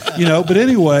Lynn. But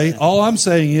anyway, all I'm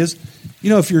saying is,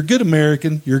 if you're a good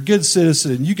American, you're a good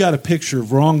citizen, and you got a picture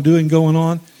of wrongdoing going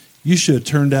on, you should have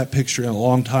turned that picture in a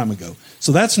long time ago.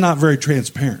 So that's not very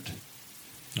transparent.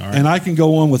 All right. And I can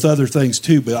go on with other things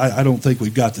too, but I don't think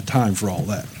we've got the time for all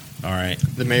that. All right.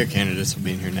 The mayor candidates will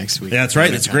be in here next week. Yeah, that's right.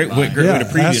 That's a great way to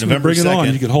preview November bring it 2nd.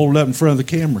 on. You can hold it up in front of the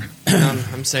camera.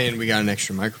 I'm saying we got an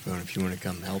extra microphone if you want to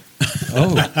come help.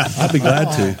 Oh, I'd be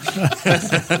glad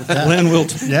to. Lynn will.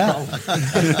 Yeah.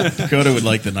 Dakota would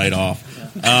like the night off.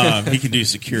 He can do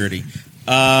security.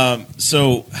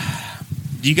 So,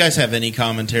 do you guys have any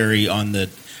commentary on the?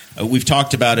 We've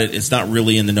talked about it. It's not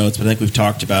really in the notes, but I think we've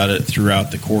talked about it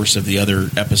throughout the course of the other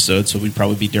episodes. So we'd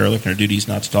probably be derelict in our duties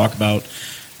not to talk about.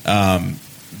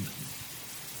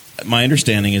 My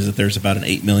understanding is that there's about an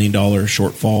 $8 million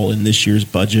shortfall in this year's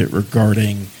budget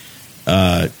regarding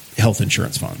health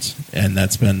insurance funds, and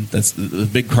that's the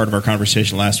big part of our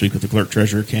conversation last week with the clerk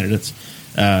treasurer candidates.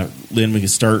 Lynn, we can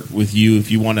start with you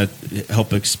if you want to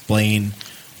help explain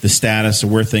the status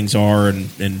of where things are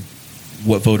and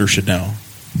what voters should know.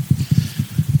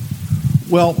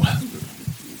 Well,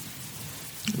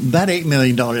 that $8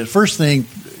 million, the first thing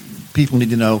people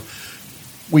need to know,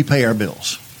 we pay our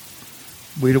bills.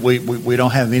 We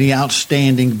don't have any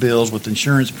outstanding bills with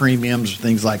insurance premiums or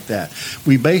things like that.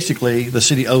 We basically, the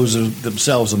city owes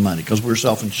themselves the money because we're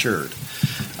self-insured.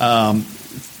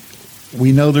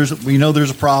 We know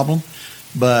there's a problem,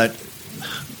 but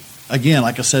again,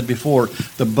 like I said before,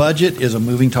 the budget is a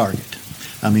moving target.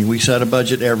 I mean, we set a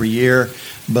budget every year,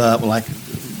 but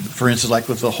for instance, like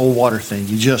with the whole water thing,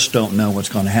 you just don't know what's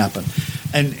going to happen.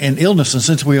 And illness, and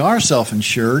since we are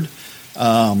self-insured,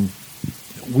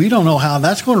 we don't know how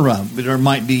that's going to run. There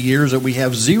might be years that we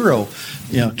have zero,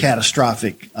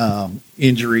 catastrophic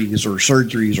injuries or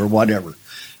surgeries or whatever.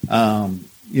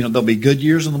 There'll be good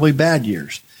years and there'll be bad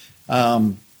years.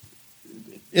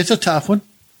 It's a tough one.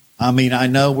 I mean, I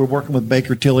know we're working with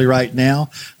Baker Tilly right now.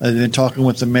 I've been talking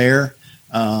with the mayor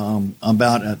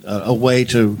about a way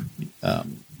to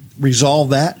resolve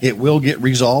that. It will get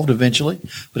resolved eventually,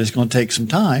 but it's going to take some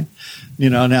time.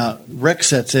 Now Rex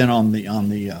sets in on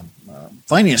the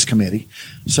finance committee,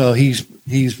 so he's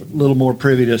a little more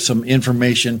privy to some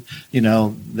information,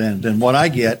 than what I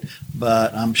get.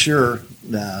 But I'm sure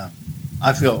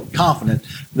I feel confident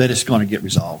that it's going to get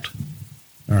resolved.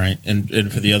 All right,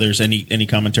 and for the others, any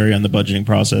commentary on the budgeting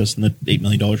process and the $8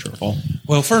 million shortfall?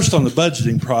 Well, first on the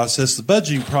budgeting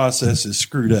process is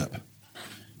screwed up.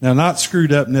 Now, not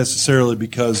screwed up necessarily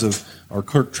because of our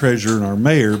clerk treasurer and our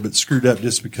mayor, but screwed up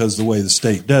just because of the way the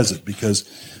state does it. Because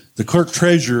the clerk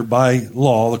treasurer by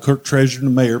law, and the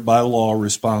mayor by law are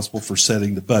responsible for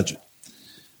setting the budget.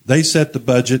 They set the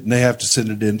budget and they have to send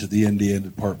it in to the Indiana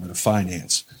Department of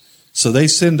Finance. So they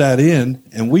send that in,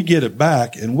 and we get it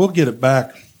back, and we'll get it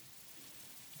back.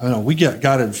 I don't know, we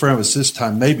got it in front of us this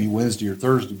time, maybe Wednesday or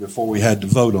Thursday before we had to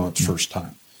vote on it the first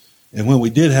time. And when we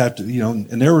did have to,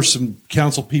 and there were some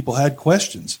council people had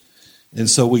questions, and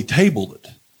so we tabled it.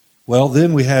 Well,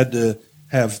 then we had to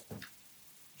have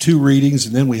 2 readings,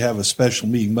 and then we have a special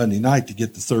meeting Monday night to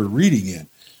get the 3rd reading in.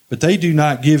 But they do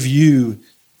not give you,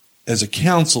 as a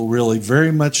council, really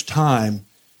very much time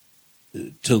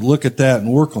to look at that and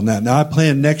work on that. Now, I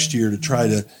plan next year to try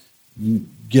to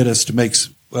get us to make,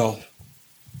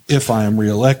 if I am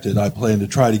reelected, I plan to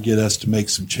try to get us to make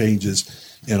some changes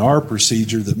in our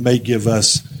procedure that may give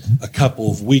us a couple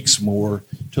of weeks more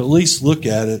to at least look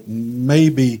at it and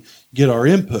maybe get our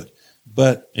input.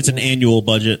 But it's an annual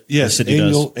budget. Yes,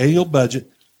 annual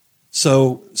budget.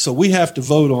 So we have to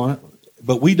vote on it,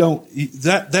 but we don't.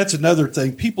 That's another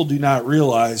thing. People do not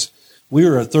realize we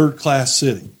are a third-class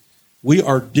city. We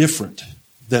are different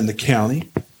than the county.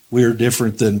 We are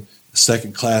different than a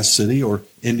second-class city or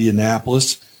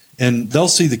Indianapolis. And they'll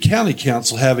see the county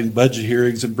council having budget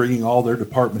hearings and bringing all their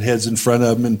department heads in front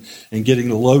of them and getting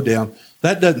the lowdown.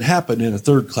 That doesn't happen in a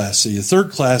third-class city. A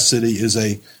third-class city is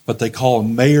what they call a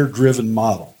mayor-driven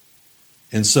model.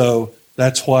 And so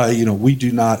that's why, we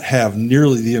do not have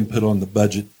nearly the input on the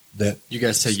budget that you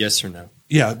guys say yes or no.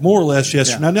 Yeah, more or less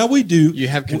yes or no. Now we do. You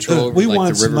have control over we like want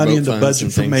the some money in the riverboat budget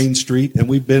funds for and Main things. Street, and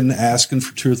we've been asking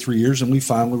for 2 or 3 years, and we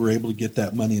finally were able to get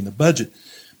that money in the budget.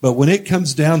 But when it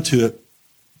comes down to it,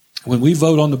 when we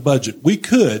vote on the budget, we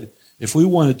could, if we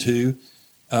wanted to,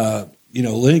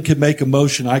 Lynn could make a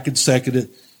motion, I could second it,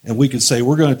 and we could say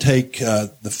we're going to take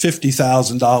the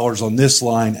 $50,000 on this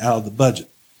line out of the budget.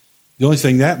 The only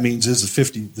thing that means is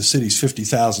the city's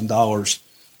 $50,000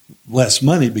 less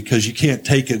money, because you can't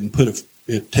take it and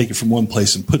take it from one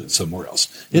place and put it somewhere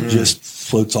else. It just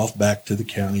floats off back to the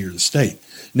county or the state.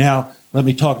 Now, let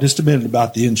me talk just a minute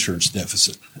about the insurance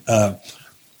deficit.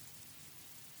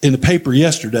 In the paper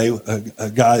yesterday, a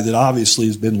guy that obviously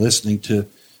has been listening to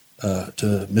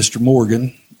Mr.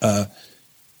 Morgan,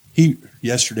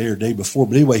 yesterday or day before,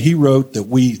 but anyway, he wrote that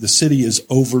the city is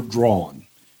overdrawn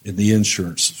in the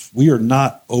insurance. We are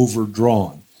not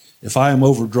overdrawn. If I am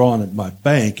overdrawn at my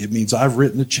bank, it means I've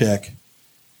written a check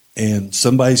and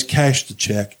somebody's cashed the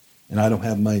check and I don't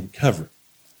have money to cover it.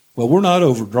 Well, we're not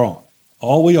overdrawn.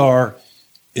 All we are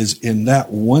is in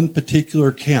that one particular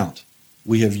account.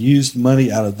 We have used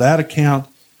money out of that account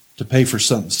to pay for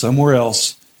something somewhere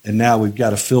else, and now we've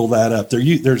got to fill that up.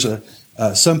 There's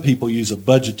some people use a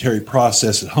budgetary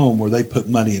process at home where they put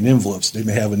money in envelopes. They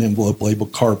may have an envelope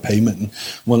labeled car payment and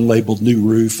one labeled new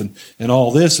roof and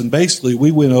all this. And basically,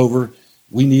 we went over.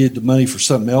 We needed the money for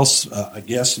something else. I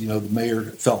guess the mayor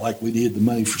felt like we needed the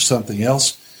money for something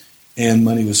else, and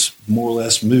money was more or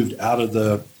less moved out of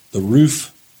the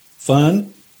roof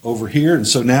fund over here, and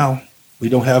so now we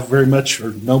don't have very much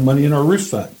or no money in our roof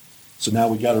fund. So now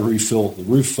we got to refill the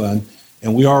roof fund,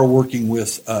 and we are working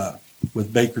with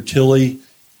Baker Tilly,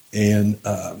 and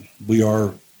we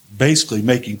are basically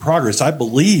making progress. I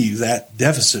believe that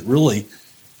deficit really,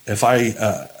 if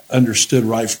I understood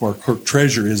right from our clerk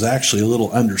treasurer, is actually a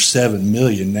little under $7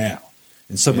 million now.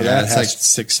 And some of that it's has like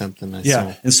 6 something. I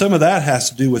yeah, saw. and some of that has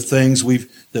to do with things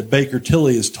that Baker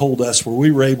Tilly has told us where we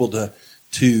were able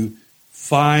to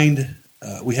find.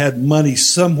 We had money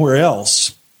somewhere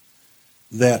else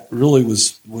that really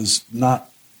was not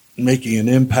making an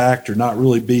impact or not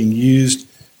really being used,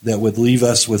 that would leave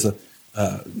us with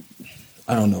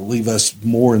leave us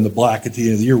more in the black at the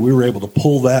end of the year. We were able to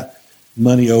pull that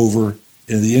money over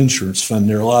in the insurance fund.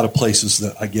 There are a lot of places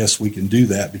that I guess we can do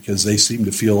that because they seem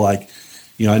to feel like,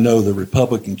 I know the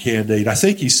Republican candidate, I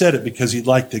think he said it because he'd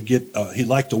like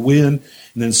to win and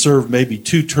then serve maybe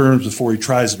 2 terms before he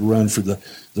tries to run for the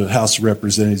House of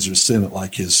Representatives or Senate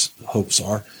like his hopes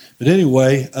are. But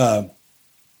anyway,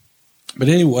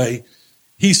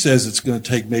 he says it's going to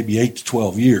take maybe 8 to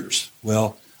 12 years.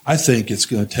 Well, I think it's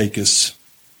going to take us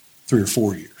 3 or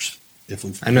 4 years if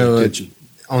we. I know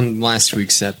on last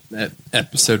week's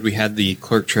episode we had the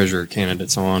clerk treasurer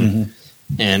candidates on,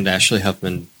 and Ashley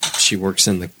Huffman, she works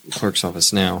in the clerk's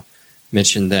office now,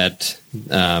 mentioned that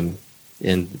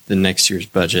in the next year's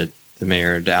budget, the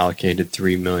mayor had allocated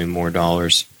 $3 million more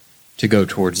to go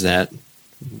towards that, a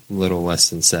little less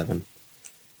than 7.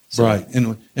 So. Right,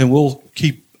 and we'll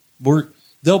keep.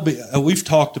 We've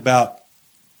talked about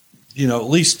at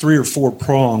least 3 or 4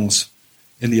 prongs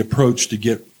in the approach to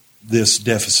get this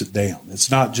deficit down. It's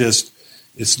not just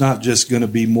going to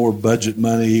be more budget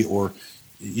money or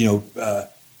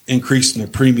increasing the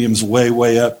premiums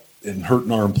way up and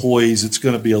hurting our employees. It's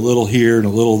going to be a little here and a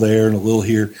little there and a little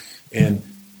here, and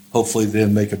hopefully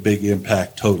then make a big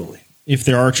impact totally. If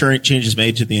there are changes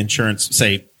made to the insurance,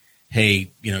 say,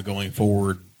 hey, going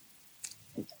forward,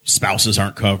 spouses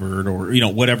aren't covered, or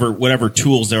whatever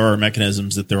tools there are,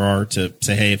 mechanisms that there are to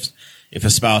say, hey, if a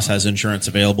spouse has insurance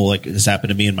available, like this happened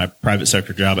to me in my private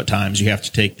sector job at times, you have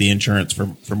to take the insurance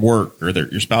from work or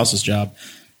your spouse's job.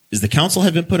 Is the council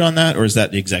have input on that, or is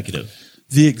that the executive?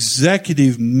 The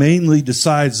executive mainly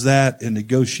decides that in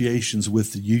negotiations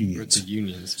with the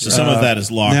unions. So some of that is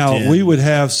locked in. Now, we would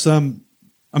have some.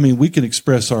 I mean, we can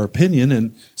express our opinion,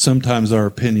 and sometimes our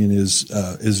opinion is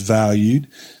valued.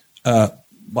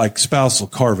 Like spousal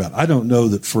carve-out. I don't know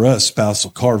that for us,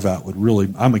 spousal carve-out would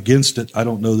really, I'm against it. I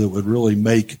don't know that it would really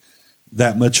make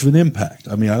that much of an impact.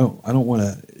 I mean, I don't want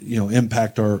to,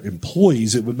 impact our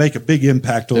employees. It would make a big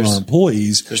impact on our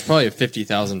employees. There's probably a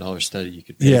 $50,000 study you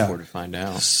could pay for to find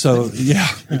out. So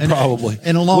probably.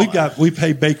 And we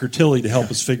pay Baker Tilly to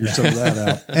help us figure some of that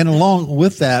out. And along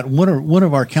with that, one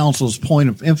of our council's point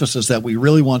of emphasis that we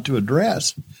really want to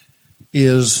address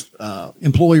is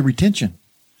employee retention.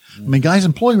 I mean, guys,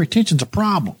 employee retention's a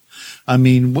problem. I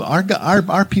mean,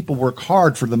 our people work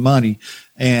hard for the money,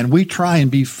 and we try and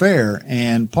be fair.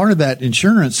 And part of that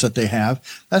insurance that they have,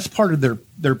 that's part of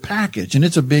their package, and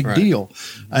it's a big deal.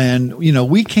 And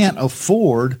we can't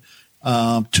afford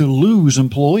to lose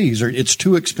employees, or it's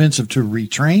too expensive to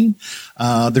retrain.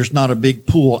 There's not a big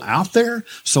pool out there,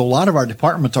 so a lot of our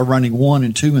departments are running 1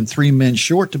 and 2 and 3 men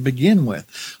short to begin with.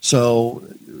 So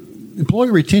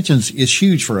employee retention is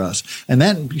huge for us, and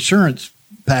that insurance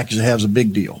package has a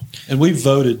big deal. And we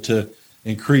voted to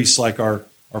increase, like our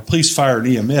police, fire, and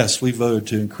EMS, we voted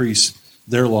to increase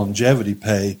their longevity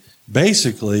pay.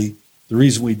 Basically, the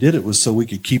reason we did it was so we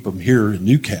could keep them here in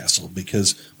Newcastle,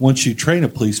 because once you train a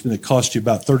policeman, it costs you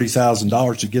about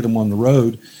 $30,000 to get them on the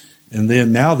road. And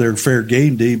then now they're fair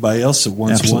game to anybody else that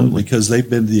wants one, because they've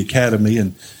been to the academy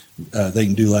and they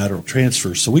can do lateral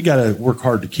transfers. So we got to work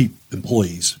hard to keep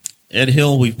employees. Ed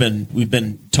Hill, we've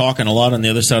been talking a lot on the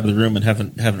other side of the room and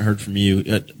haven't heard from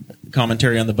you.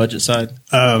 Commentary on the budget side?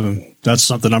 That's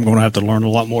something I'm going to have to learn a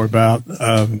lot more about.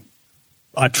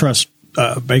 I trust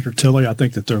Baker Tilly. I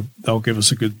think that they'll give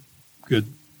us a good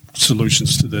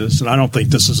solutions to this, and I don't think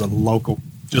this is a local,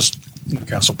 just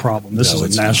Newcastle problem. This is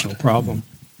a national problem.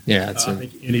 Yeah, I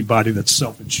think anybody that's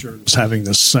self-insured is having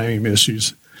the same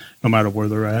issues, no matter where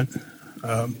they're at.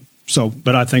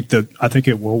 But I think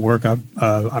it will work.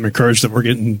 I'm encouraged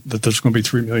that there's going to be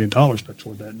 $3 million put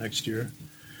toward that next year.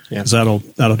 Yeah, because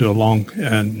that'll do a long.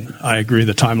 And I agree,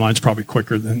 the timeline's probably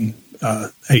quicker than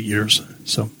 8 years.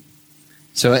 So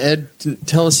Ed,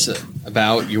 tell us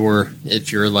about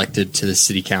if you're elected to the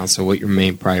city council, what your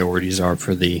main priorities are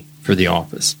for the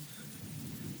office.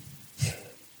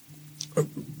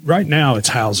 Right now, it's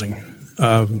housing.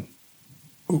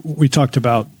 We talked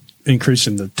about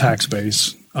increasing the tax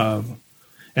base. And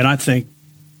I think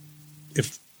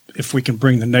if we can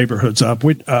bring the neighborhoods up,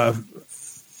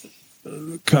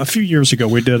 a few years ago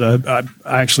I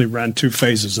actually ran 2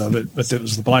 phases of it, but it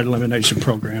was the blight elimination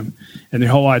program, and the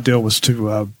whole idea was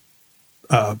to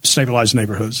stabilize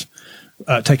neighborhoods,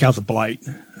 take out the blight,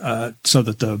 so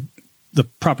that the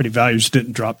property values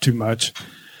didn't drop too much.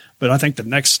 But I think the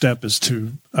next step is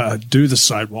to do the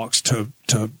sidewalks to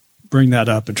bring that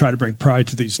up and try to bring pride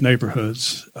to these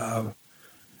neighborhoods.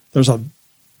 There's a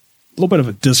little bit of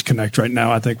a disconnect right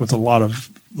now, I think, with a lot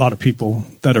of people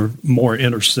that are more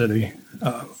inner city,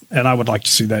 and I would like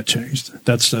to see that changed.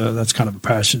 That's kind of a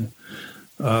passion.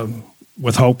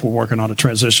 With Hope, we're working on a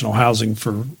transitional housing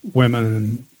for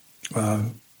women,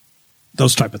 and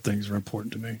those type of things are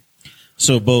important to me.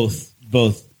 So both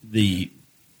the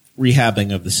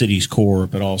rehabbing of the city's core,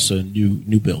 but also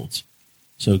new builds.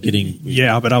 So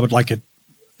but I would like it.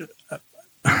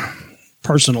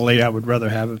 Personally, I would rather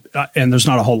have it, and there's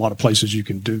not a whole lot of places you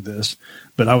can do this,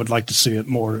 but I would like to see it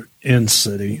more in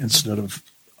city instead of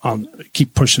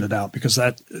keep pushing it out, because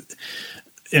that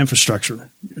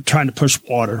infrastructure, trying to push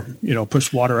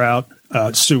water out,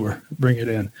 sewer, bring it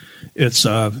in. It's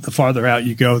the farther out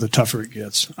you go, the tougher it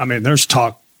gets. I mean, there's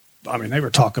talk. I mean, they were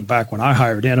talking back when I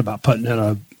hired in about putting in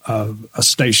a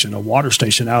water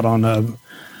station out on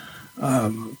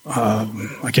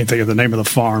I can't think of the name of the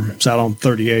farm. It's out on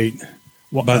 38.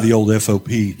 By the old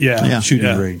FOP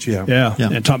shooting range, yeah.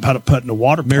 And talking about putting a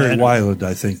water plant. Mary Wyland,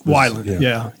 I think.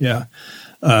 Yeah.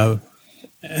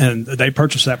 And they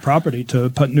purchased that property to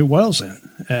put new wells in,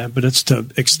 but it's to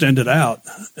extend it out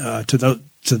to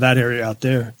that area out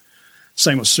there.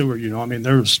 Same with sewer, I mean,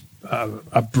 there was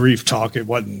a brief talk. It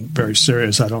wasn't very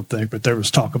serious, I don't think, but there was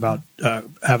talk about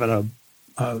having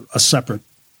a separate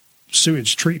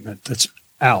sewage treatment that's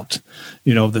out,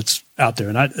 that's out there.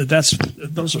 And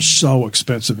those are so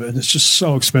expensive, and it's just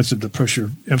so expensive to push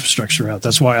your infrastructure out.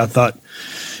 That's why I thought,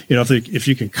 if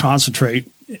you can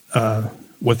concentrate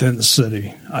within the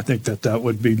city, I think that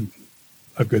would be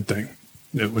a good thing.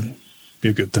 It would be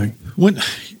a good thing.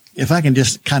 If I can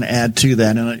just kind of add to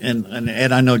that, and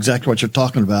Ed, I know exactly what you're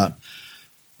talking about.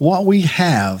 What we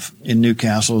have in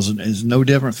Newcastle is no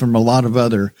different from a lot of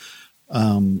other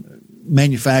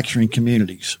manufacturing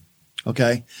communities.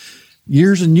 Okay,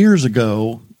 years and years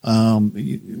ago,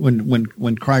 when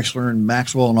Chrysler and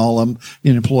Maxwell and all of them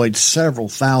employed several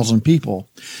thousand people,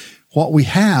 what we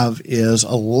have is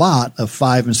a lot of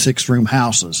 5 and 6 room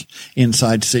houses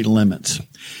inside city limits.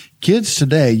 Kids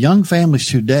today, young families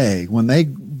today, when they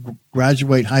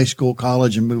graduate high school,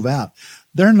 college, and move out.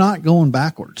 They're not going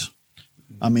backwards.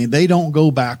 I mean, they don't go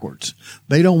backwards.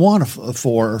 They don't want a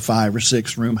 4 or 5 or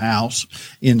 6 room house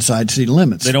inside city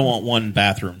limits. They don't want one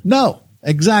bathroom. No,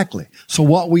 exactly. So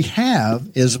what we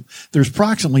have is there's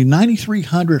approximately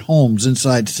 9,300 homes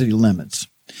inside city limits.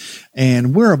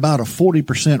 And we're about a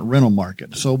 40% rental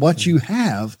market. So what you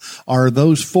have are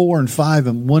those 4 and 5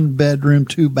 and 1 bedroom,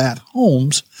 2 bath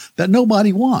homes that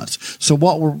nobody wants. So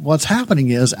what's happening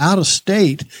is out of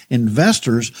state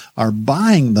investors are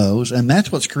buying those, and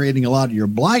that's what's creating a lot of your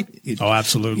blight. Oh,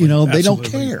 absolutely. You know, they Absolutely.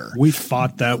 don't care. We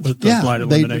fought that with the blight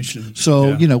elimination.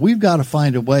 We've got to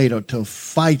find a way to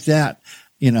fight that.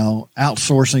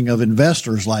 Outsourcing of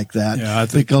investors like that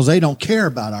because they don't care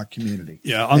about our community.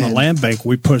 Yeah, on the land bank,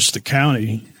 we pushed the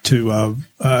county to, and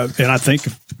I think,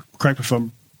 correct me if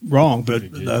I'm wrong,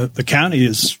 but the county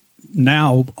is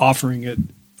now offering it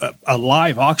a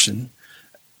live auction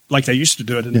like they used to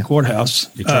do it in the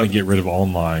courthouse. You're trying to get rid of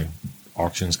online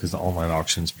auctions because the online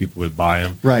auctions, people would buy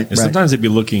them. Right. And sometimes they'd be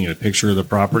looking at a picture of the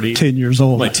property. 10 years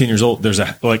old. Like 10 years old. There's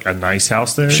a nice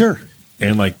house there. Sure.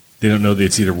 And they don't know that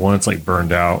it's either one, it's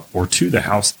burned out, or 2, the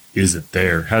house isn't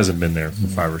there, hasn't been there for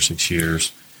 5 or 6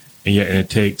 years. And it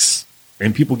takes,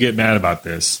 and people get mad about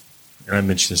this. And I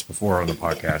mentioned this before on the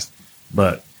podcast,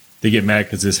 but they get mad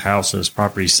because this house or this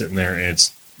property is sitting there and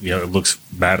it's, it looks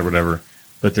bad or whatever.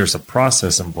 But there's a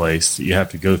process in place that you have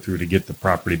to go through to get the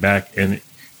property back. And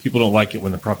people don't like it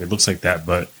when the property looks like that.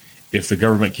 But if the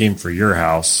government came for your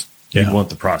house, you'd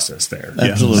want the process there.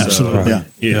 Absolutely. Absolutely.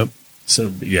 Yeah. So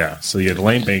the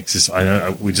land banks I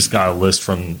know we just got a list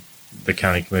from the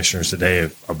county commissioners today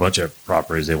of a bunch of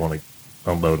properties they want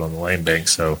to unload on the land bank.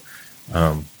 So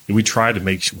we try to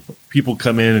make sure people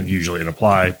come in and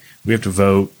apply. We have to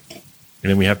vote, and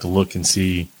then we have to look and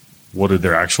see what are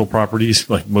their actual properties.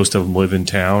 Like most of them live in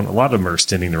town. A lot of them are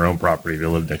extending their own property. They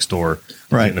live next door,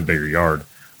 right, in a bigger yard.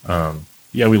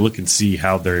 We look and see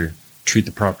how they treat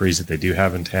the properties that they do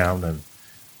have in town, and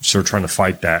sort of trying to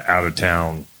fight that out of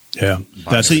town. Yeah,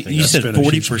 so you said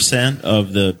 40%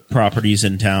 of the properties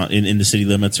in town in the city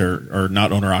limits are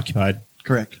not owner occupied.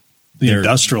 Correct. The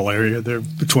industrial area, they're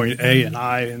between A and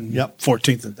I and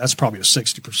 14th. That's probably a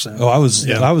 60%. Oh, I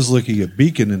was looking at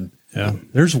Beacon, and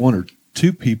there's 1 or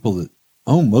 2 people that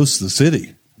own most of the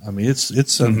city. I mean,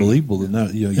 it's unbelievable to know.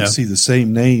 You see the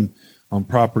same name on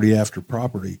property after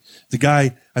property.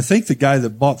 I think the guy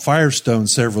that bought Firestone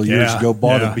several years ago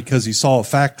bought it because he saw a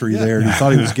factory there and he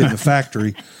thought he was getting a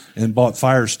factory and bought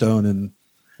Firestone, and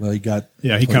he got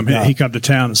he come to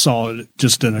town and saw it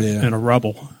just in a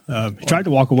rubble. He tried to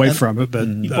walk away from it, but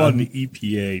he bought an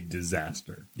EPA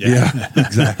disaster. Yeah,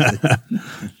 exactly.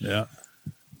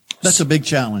 That's a big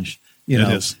challenge. It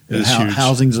is huge.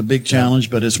 Housing's a big challenge,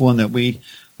 but it's one that we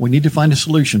need to find a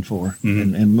solution for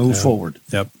and move forward.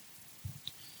 Yep.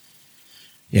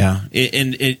 Yeah,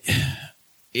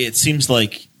 it seems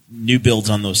like new builds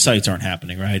on those sites aren't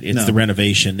happening, right? It's the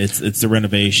renovation. It's the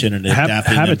renovation and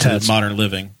adapting them to modern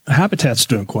living. Habitat's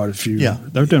doing quite a few. Yeah,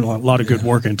 they're doing a lot of good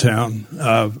work in town,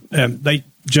 and they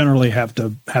generally have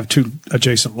to have 2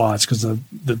 adjacent lots because the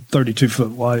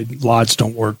 32-foot wide lots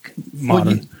don't work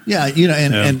modern.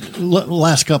 The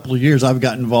last couple of years I've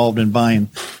gotten involved in buying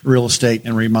real estate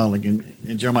and remodeling.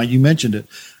 And Jeremiah, you mentioned it.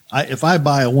 If I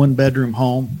buy a 1-bedroom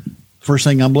home, first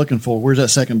thing I'm looking for, where's that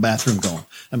second bathroom going?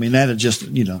 I mean, that is just,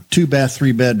 2-bath,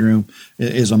 3-bedroom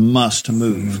is a must to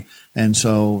move. And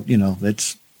so,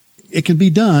 it can be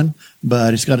done,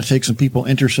 but it's got to take some people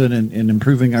interested in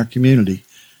improving our community,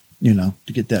 to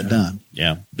get that done.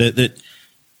 Yeah.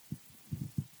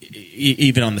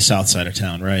 Even on the south side of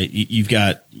town, right? You've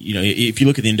got, if you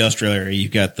look at the industrial area,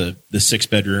 you've got the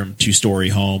 6-bedroom, 2-story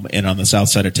home. And on the south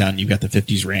side of town, you've got the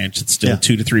 50s ranch. It's still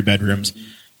 2 to 3 bedrooms,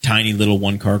 tiny little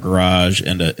 1-car garage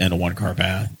and a 1-car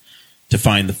bath. To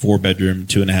find the 4-bedroom,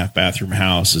 2.5 bathroom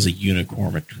house is a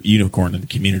unicorn in the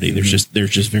community.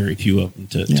 There's just very few of them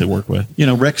to work with.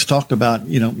 Rex talked about,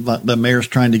 the mayor's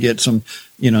trying to get some,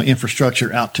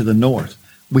 infrastructure out to the north.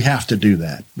 We have to do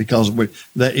that because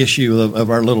that issue of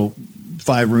our little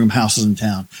 5-room houses in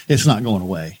town, it's not going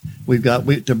away. We've got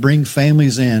to bring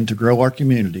families in to grow our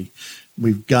community.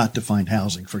 We've got to find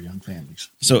housing for young families.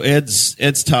 So Ed's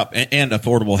top and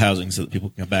affordable housing so that people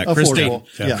can come back.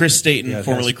 Chris Staten,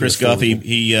 formerly Chris Guffey,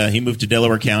 he moved to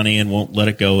Delaware County and won't let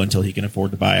it go until he can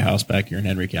afford to buy a house back here in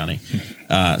Henry County.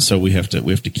 So we have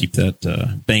to keep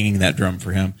that banging that drum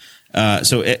for him.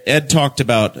 So Ed talked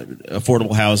about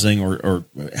affordable housing or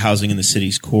housing in the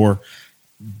city's core.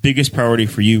 Biggest priority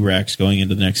for you, Rex, going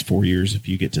into the next 4 years if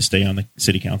you get to stay on the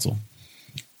city council?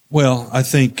 Well, I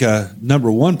think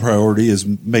number one priority is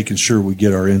making sure we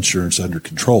get our insurance under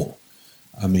control.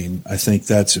 I mean, I think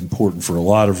that's important for a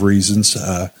lot of reasons.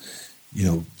 You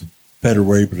know, the better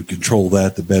we're able to control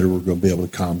that, the better we're going to be able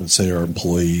to compensate our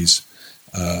employees.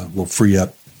 We'll free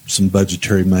up some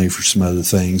budgetary money for some other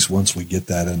things once we get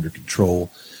that under control.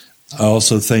 I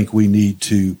also think we need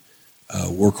to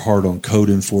work hard on code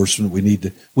enforcement.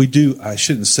 I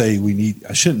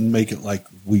shouldn't make it like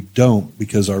we don't,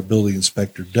 because our building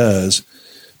inspector does,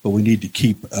 but we need to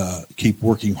keep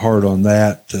working hard on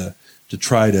that to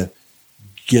try to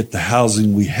get the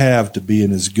housing we have to be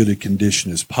in as good a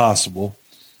condition as possible.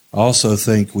 I also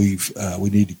think we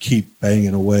need to keep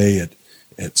banging away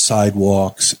at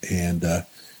sidewalks and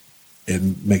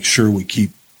make sure we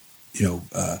keep,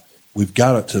 we've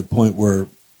got it to the point where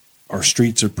our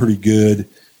streets are pretty good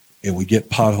and we get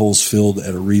potholes filled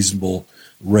at a reasonable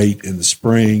rate in the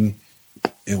spring,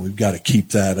 and we've got to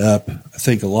keep that up. I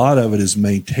think a lot of it is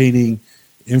maintaining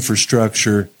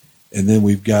infrastructure, and then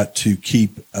we've got to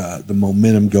keep the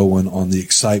momentum going on the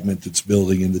excitement that's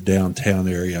building in the downtown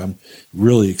area. I'm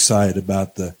really excited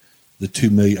about the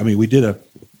 $2 million. I mean, it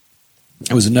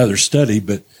was another study,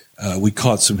 but we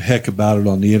caught some heck about it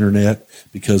on the internet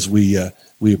because we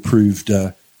approved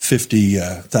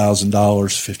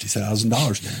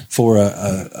 $50,000 for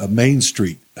a Main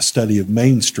Street, a study of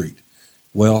Main Street.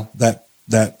 Well,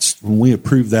 that's when we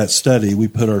approved that study, we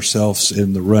put ourselves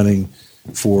in the running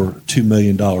for a $2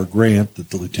 million grant that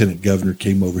the lieutenant governor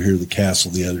came over here to the castle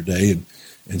the other day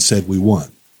and said we won.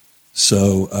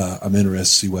 So I'm interested to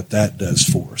see what that does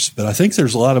for us. But I think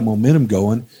there's a lot of momentum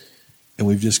going, and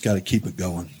we've just got to keep it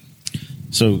going.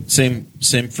 So same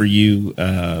for you,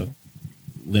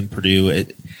 Lynn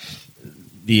Perdew.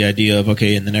 The idea of,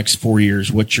 okay, in the next 4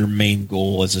 years, what's your main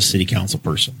goal as a city council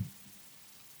person?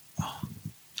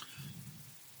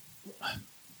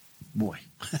 Boy,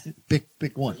 pick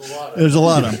one. There's a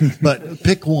lot of them, but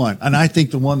pick one. And I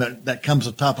think the one that comes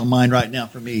to the top of mind right now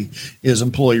for me is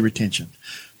employee retention.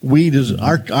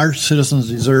 Our citizens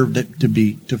deserve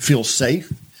to feel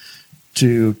safe,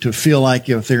 to feel like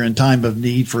if they're in time of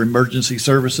need for emergency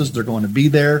services, they're going to be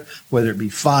there, whether it be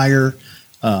fire,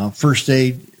 first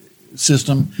aid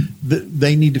system.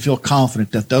 They need to feel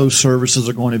confident that those services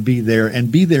are going to be there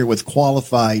and be there with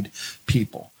qualified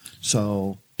people.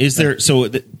 So there's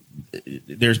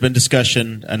been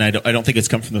discussion, and I don't think it's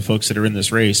come from the folks that are in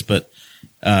this race, but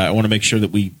I want to make sure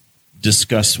that we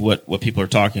discuss what people are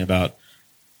talking about.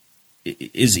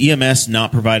 Is EMS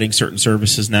not providing certain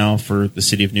services now for the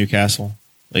city of Newcastle,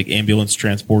 like ambulance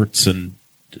transports? And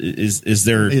is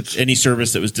there any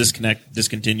service that was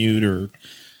discontinued or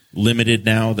limited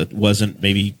now that wasn't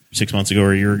maybe 6 months ago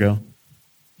or a year ago?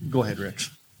 Go ahead, Rex.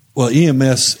 Well,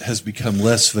 EMS has become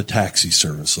less of a taxi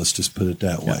service. Let's just put it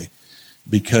that way,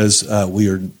 because we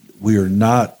are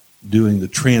not doing the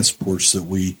transports that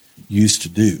we used to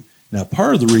do. Now,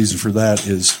 part of the reason for that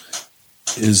is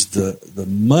the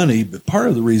money, but part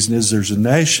of the reason is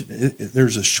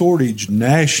there's a shortage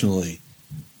nationally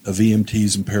of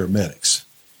EMTs and paramedics,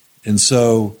 and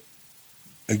so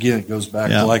again, it goes back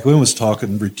to like Lynn was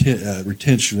talking,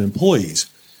 retention of employees,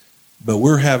 but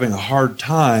we're having a hard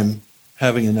time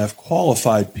having enough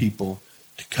qualified people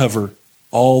to cover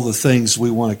all the things we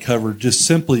want to cover, just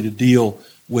simply to deal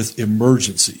with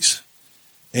emergencies.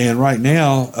 And right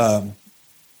now,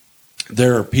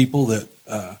 there are people that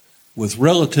with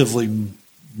relatively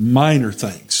minor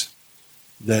things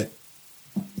that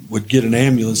would get an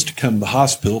ambulance to come to the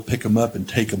hospital, pick them up, and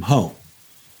take them home.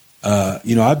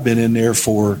 I've been in there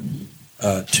for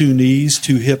 2 knees,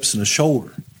 2 hips, and a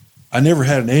shoulder. I never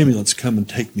had an ambulance come and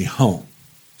take me home.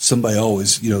 Somebody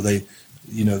always,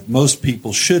 most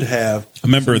people should have a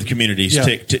member of the community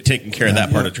taking care of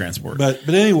that part of transport. But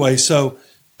anyway, so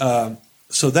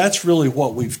that's really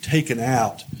what we've taken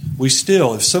out. We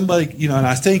still, if somebody, and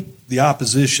I think the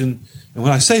opposition, and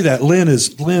when I say that, Lynn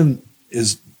is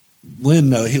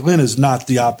not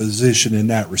the opposition in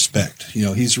that respect.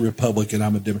 He's a Republican,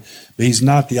 I'm a Democrat, but he's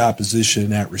not the opposition in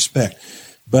that respect.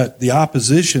 But the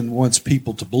opposition wants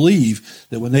people to believe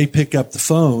that when they pick up the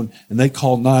phone and they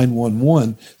call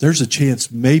 911, there's a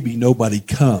chance maybe nobody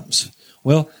comes.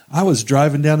 Well, I was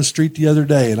driving down the street the other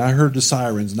day and I heard the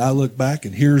sirens, and I looked back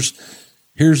and here's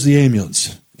the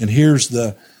ambulance, and here's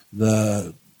the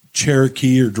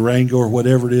Cherokee or Durango or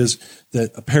whatever it is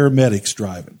that a paramedic's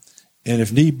driving. And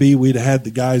if need be, we'd have had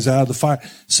the guys out of the fire.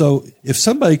 So if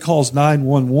somebody calls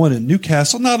 911 in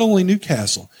Newcastle, not only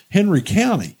Newcastle, Henry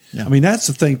County. Yeah. I mean, that's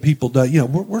the thing people do.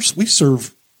 We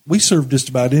serve just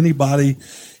about anybody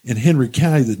in Henry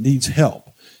County that needs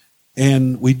help.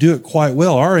 And we do it quite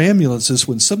well. Our ambulances,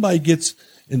 when somebody gets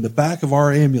in the back of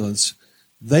our ambulance,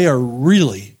 they are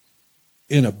really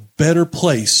in a better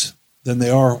place than they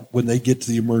are when they get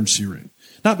to the emergency room.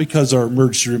 Not because our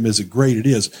emergency room isn't great, it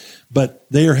is, but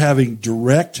they are having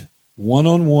direct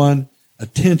one-on-one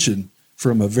attention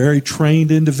from a very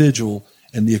trained individual,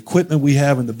 and the equipment we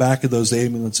have in the back of those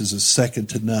ambulances is second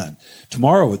to none.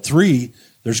 Tomorrow at 3,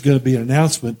 there's going to be an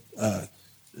announcement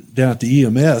down at the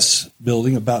EMS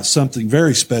building about something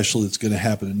very special that's going to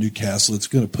happen in Newcastle. It's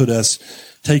going to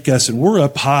take us, and we're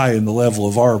up high in the level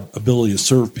of our ability to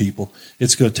serve people.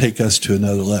 It's going to take us to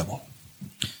another level.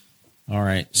 All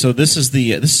right. So this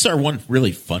is our one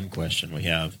really fun question we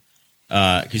have,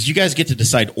 because you guys get to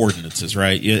decide ordinances,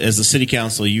 right? As the city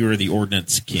council, you are the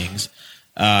ordinance kings.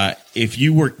 If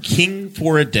you were king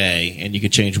for a day and you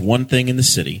could change one thing in the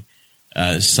city,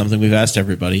 this is something we've asked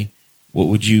everybody. What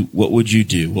would you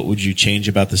do? What would you change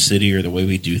about the city or the way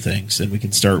we do things? And we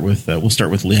can start with we'll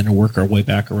start with Lynn and work our way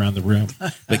back around the room.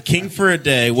 But king for a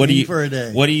day, what do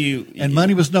you? And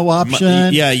money was no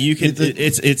option. Yeah, you can.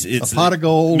 It's a pot of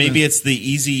gold. Maybe it's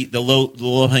the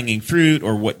low hanging fruit,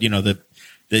 or what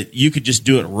that you could just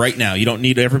do it right now. You don't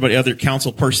need other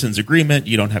council person's agreement.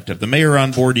 You don't have to have the mayor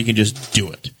on board. You can just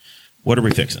do it. What are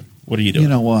we fixing? What are you doing? You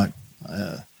know what?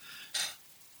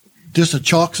 Just to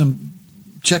check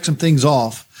some things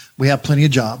off. We have plenty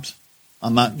of jobs.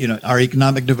 I'm not, our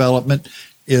economic development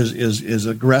is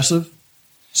aggressive,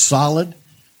 solid.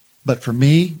 But for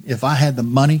me, if I had the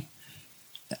money,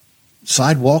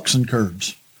 sidewalks and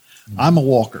curbs. I'm a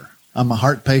walker. I'm a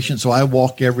heart patient, so I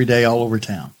walk every day all over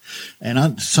town.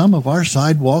 And some of our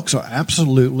sidewalks are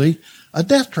absolutely a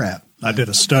death trap. I did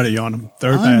a study on them.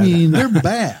 They're bad. I mean, they're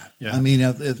bad. Yeah. I mean,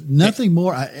 if nothing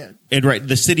more. And right,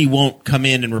 the city won't come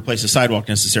in and replace a sidewalk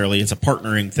necessarily. It's a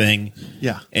partnering thing.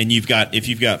 Yeah. And if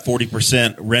you've got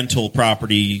 40% rental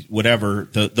property, whatever,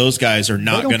 those guys are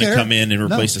not going to come in and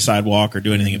replace the sidewalk or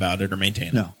do anything about it or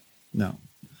maintain it. No.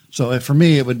 So for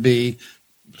me, it would be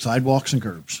sidewalks and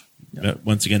curbs. Yeah.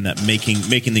 Once again, that making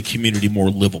the community more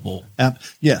livable.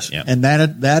 Yes, yeah. And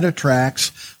that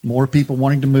attracts more people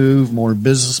wanting to move, more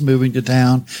business moving to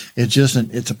town. It's just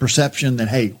it's a perception that,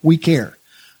 hey, we care.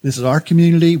 This is our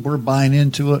community. We're buying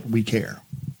into it. We care.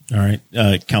 All right,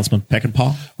 Councilman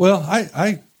Peckinpaugh. Well,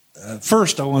 I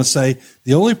first I want to say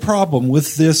the only problem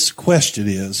with this question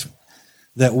is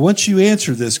that once you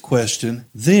answer this question,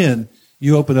 then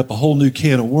you open up a whole new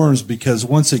can of worms, because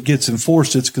once it gets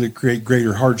enforced, it's going to create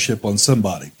greater hardship on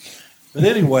somebody. But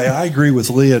anyway, I agree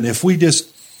with Lynn. If we just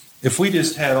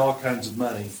had all kinds of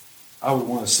money, I would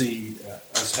want to see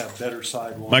us have better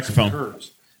sidewalks and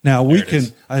curbs. Now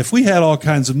if we had all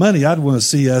kinds of money, I'd want to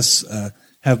see us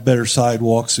have better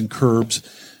sidewalks and curbs.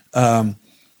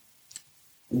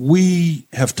 We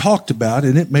have talked about,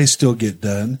 and it may still get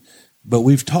done, but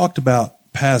we've talked about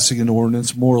passing an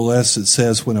ordinance more or less that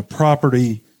says when a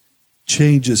property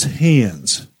changes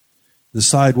hands, the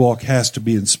sidewalk has to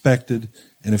be inspected,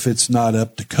 and if it's not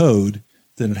up to code,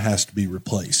 then it has to be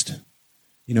replaced.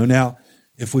 Now,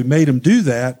 if we made them do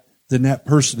that, then that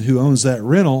person who owns that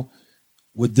rental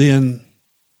would then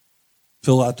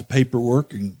fill out the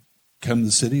paperwork and come to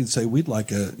the city and say, we'd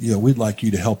like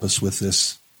you to help us with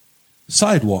this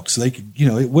sidewalk. So they could,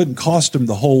 it wouldn't cost them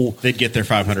the whole. They'd get their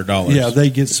 $500. Yeah, they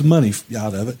get some money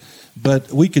out of it.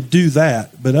 But we could do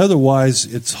that. But otherwise,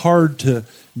 it's hard to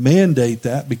mandate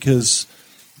that, because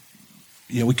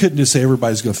we couldn't just say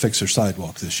everybody's going to fix their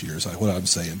sidewalk this year, is what I'm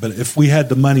saying. But if we had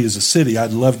the money as a city,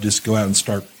 I'd love to just go out and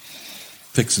start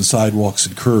fixing sidewalks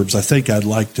and curbs. I think I'd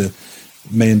like to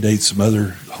mandate some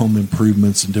other home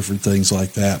improvements and different things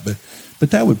like that.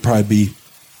 But that would probably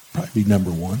be number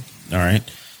one. All right.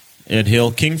 Ed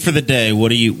Hill, king for the day.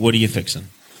 What are you fixing?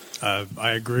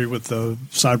 I agree with the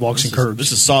sidewalks and curbs.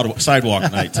 This is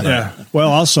sidewalk night tonight. Yeah. Well,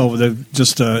 also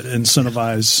just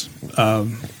incentivize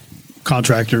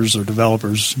contractors or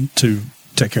developers to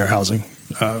take care of housing.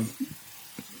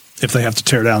 If they have to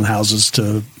tear down houses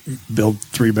to build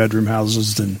 3-bedroom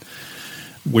houses, then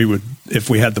we would, if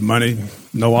we had the money,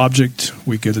 no object,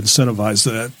 we could incentivize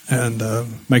that and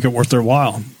make it worth their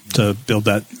while to build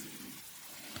that.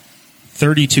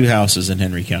 32 houses in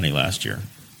Henry County last year.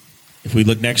 If we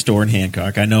look next door in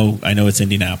Hancock, I know it's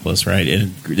Indianapolis, right?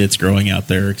 And it's growing out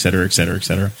there, et cetera, et cetera, et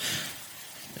cetera.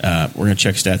 We're going to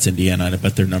check Stats Indiana, and I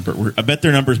bet their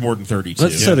number is more than 32.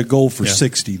 Let's set a goal for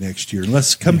 60 next year. And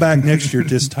let's come back next year at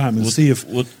this time and see if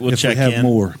we have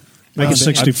more. Make it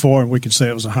 64, and we can say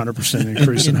it was 100%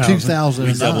 increase in housing.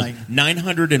 2009,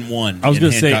 901. I was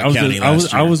going to say, I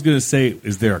was going to say,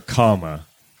 is there a comma?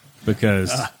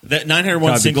 Because that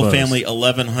 901 single family,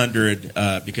 1100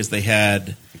 because they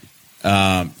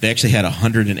actually had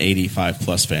 185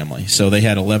 plus family, so they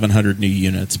had 1100 new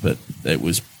units, but it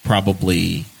was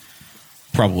probably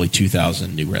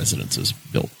 2,000 new residences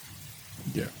built.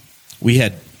 Yeah. we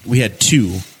had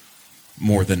two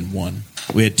more than one.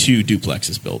 We had 2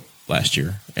 duplexes built last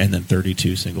year, and then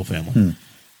 32 single family.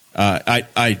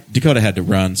 Dakota had to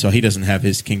run, so he doesn't have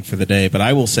his king for the day. But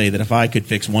I will say that if I could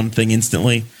fix one thing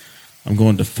instantly, I'm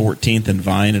going to 14th and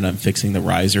Vine, and I'm fixing the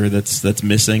riser that's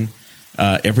missing.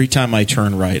 Every time I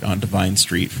turn right onto Vine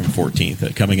Street from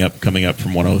 14th, coming up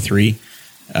from 103,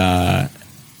 I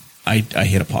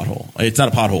hit a pothole. It's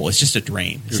not a pothole; it's just a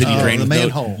drain. City drain. The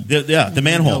manhole. The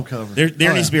manhole. Cover.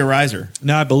 There needs to be a riser.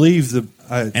 Now I believe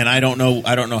And I don't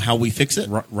know how we fix it.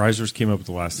 Risers came up with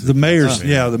the last. the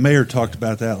mayor talked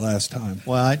about that last time.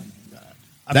 Well,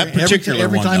 That particular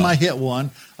every one, time though. I hit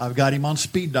one, I've got him on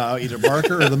speed dial, either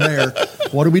Barker or the mayor.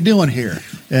 What are we doing here?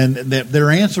 And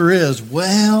their answer is,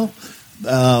 well,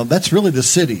 that's really the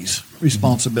city's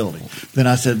responsibility. Then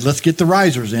I said, let's get the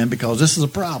risers in because this is a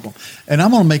problem. And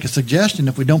I'm going to make a suggestion.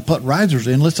 If we don't put risers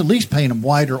in, let's at least paint them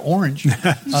white or orange. you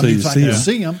if I can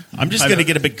see them. I'm just going to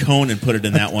get a big cone and put it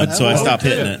in that one, so I stop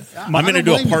hitting it. I'm going to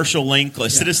do a partial lane,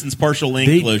 citizens partial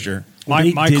lane closure. My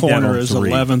did that corner on is 3.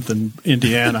 11th in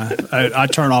Indiana. I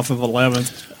turn off of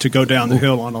 11th to go down the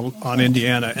hill on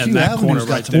Indiana, and that corner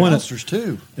right there. Monsters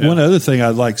too. One other thing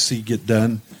I'd like to see get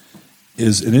done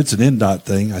is, and it's an NDOT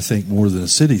thing, I think, more than a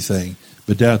city thing,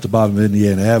 but down at the bottom of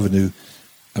Indiana Avenue,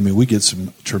 I mean, we get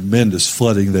some tremendous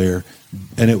flooding there,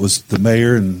 and it was the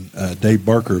mayor and Dave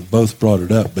Barker both brought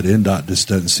it up, but NDOT just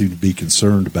doesn't seem to be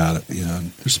concerned about it. You know,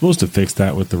 They're supposed to fix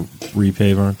that with the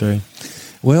repave, aren't they?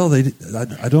 well,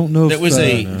 I don't know if That was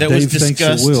Dave was thinks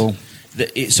discussed. it will.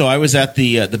 So I was at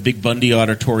the Big Bundy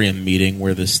Auditorium meeting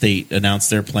where the state announced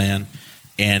their plan,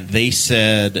 and they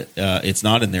said it's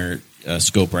not in their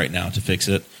scope right now to fix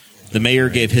it. The mayor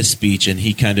gave his speech, and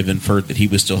he kind of inferred that he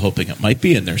was still hoping it might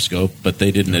be in their scope, but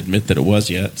they didn't admit that it was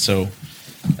yet. So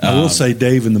I will say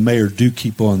Dave and the mayor do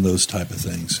keep on those type of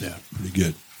things. Yeah, pretty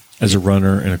good. As a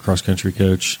runner and a cross country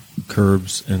coach,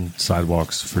 curbs and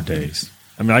sidewalks for days.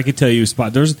 I mean, I could tell you a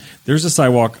spot. There's a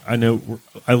sidewalk. I know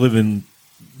I live in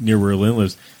near where Lynn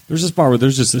lives. There's a spot where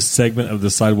there's just a segment of the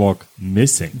sidewalk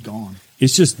missing. Gone.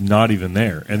 It's just not even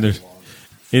there, and there's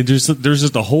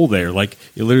just a hole there. Like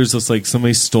it literally looks like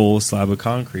somebody stole a slab of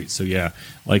concrete. So yeah,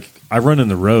 like I run in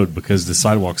the road because the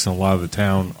sidewalks in a lot of the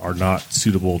town are not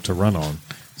suitable to run on.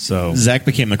 So Zach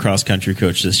became the cross country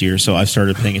coach this year, so I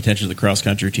started paying attention to the cross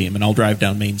country team, and I'll drive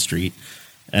down Main Street,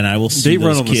 and I will see they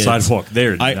those run on kids. the sidewalk.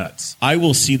 They're nuts. I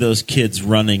will see those kids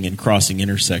running and crossing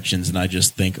intersections, and I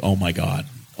just think, oh my god.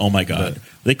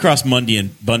 They cross Bundy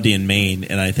and Main,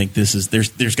 and I think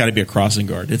there's got to be a crossing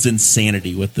guard. It's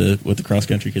insanity what the cross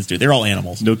country kids do. They're all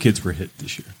animals. No kids were hit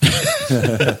this year.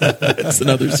 It's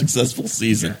another successful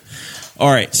season.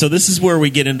 All right, so this is where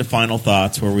we get into final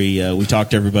thoughts, where we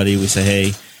talk to everybody. We say,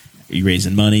 hey, are you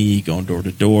raising money? Going door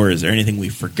to door? Is there anything we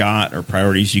forgot or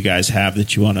priorities you guys have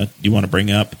that you want to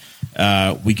bring up?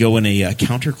 We go in a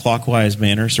counterclockwise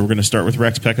manner, so we're going to start with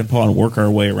Rex Peckinpaugh and work our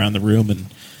way around the room, and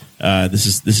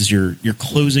this is your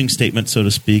closing statement, so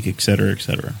to speak, et cetera, et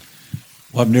cetera.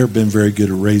 Well, I've never been very good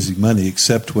at raising money,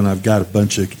 except when I've got a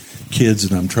bunch of kids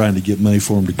and I'm trying to get money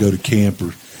for them to go to camp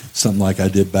or something like I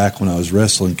did back when I was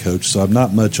wrestling coach. So I'm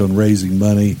not much on raising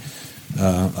money.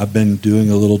 I've been doing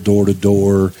a little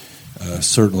door-to-door,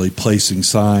 certainly placing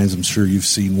signs. I'm sure you've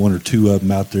seen one or two of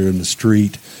them out there in the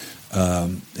street,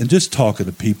 and just talking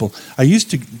to people. I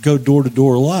used to go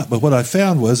door-to-door a lot, but what I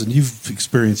found was, and you've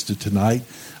experienced it tonight,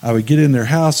 I would get in their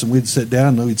house and we'd sit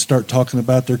down and we'd start talking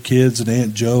about their kids and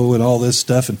Aunt Joe and all this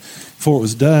stuff. And before it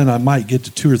was done, I might get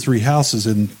to 2 or 3 houses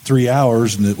in 3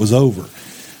 hours and it was over.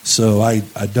 So I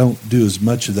don't do as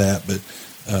much of that, but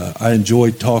I enjoy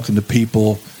talking to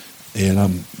people.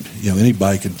 And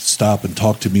anybody can stop and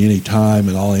talk to me anytime,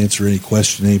 and I'll answer any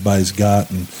question anybody's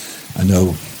got. And I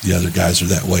know the other guys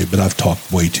are that way, but I've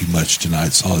talked way too much tonight,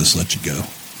 so I'll just let you go.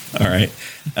 All right,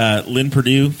 Lynn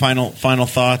Perdew. Final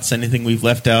thoughts. Anything we've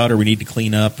left out, or we need to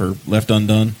clean up, or left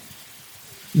undone?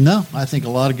 No, I think a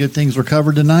lot of good things were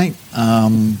covered tonight. A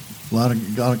lot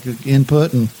of good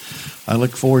input, and I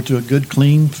look forward to a good,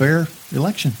 clean, fair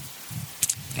election.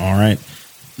 All right,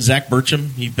 Zach Burcham,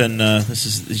 you've been.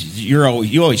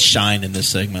 You always shine in this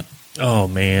segment. Oh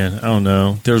man, I don't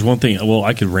know. There's one thing. Well,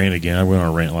 I could rant again. I went on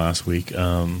a rant last week.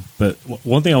 But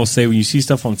one thing I will say, when you see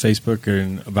stuff on Facebook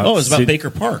and about it's about Baker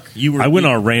Park. I went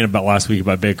on a rant about last week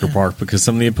about Baker Park because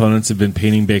some of the opponents have been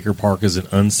painting Baker Park as an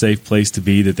unsafe place to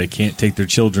be that they can't take their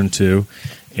children to,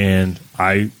 and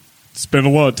I spend a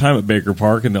lot of time at Baker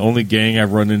Park, and the only gang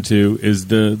I've run into is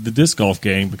the disc golf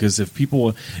gang, because if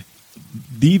people,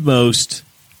 the most,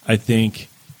 I think,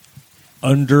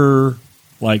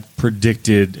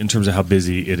 predicted in terms of how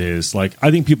busy it is. Like, I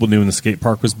think people knew when the skate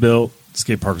park was built, the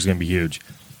skate park was going to be huge.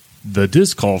 the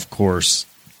disc golf course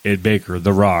at Baker,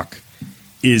 the Rock,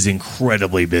 is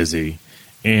incredibly busy.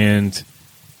 And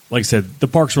like I said, the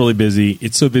park's really busy.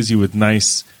 It's so busy with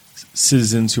nice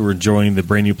citizens who are enjoying the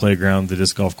brand new playground, the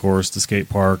disc golf course, the skate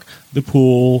park, the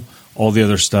pool, all the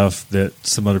other stuff that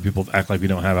some other people act like we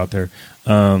don't have out there.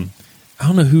 I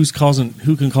don't know who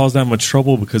can cause that much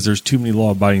trouble because there's too many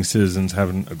law-abiding citizens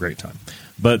having a great time.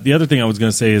 But the other thing I was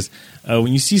going to say is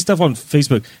when you see stuff on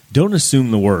Facebook, don't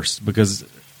assume the worst, because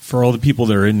for all the people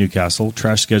that are in Newcastle,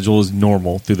 trash schedule is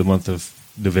normal through the month of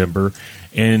November,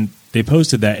 and they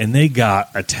posted that, and they got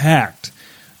attacked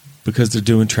because they're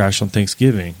doing trash on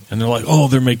Thanksgiving. And they're like, oh,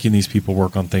 they're making these people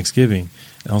work on Thanksgiving.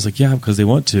 And I was like, yeah, because they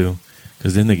want to,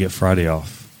 because then they get Friday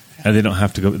off. And they don't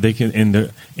have to go. They can,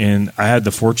 and I had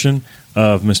the fortune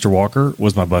of Mr. Walker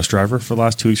was my bus driver for the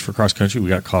last 2 weeks for cross country. We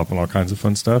got caught up on all kinds of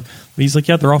fun stuff. But he's like,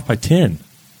 yeah, they're off by 10,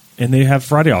 and they have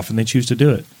Friday off, and they choose to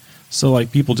do it. So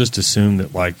like people just assume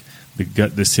that like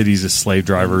the cities as slave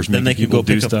drivers, then they can people go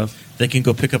do pick stuff. They can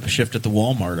go pick up a shift at the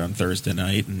Walmart on Thursday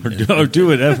night, or do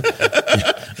whatever.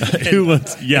 Who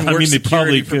wants? Yeah, I mean they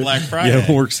probably for could. Black Friday.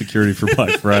 Yeah, work security for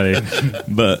Black Friday.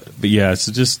 but yeah,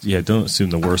 so just don't assume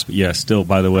the worst. But yeah, still,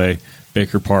 by the way,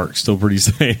 Baker Park still pretty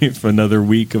safe. Another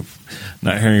week of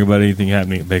not hearing about anything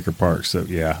happening at Baker Park. So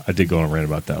yeah, I did go on a rant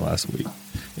about that last week,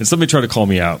 and somebody tried to call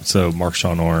me out. So Mark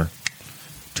Shawnor,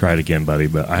 try it again, buddy.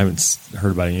 But I haven't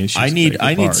heard about any issues. I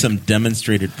need some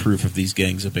demonstrated proof of these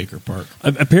gangs at Baker Park.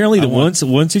 Apparently,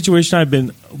 one situation I've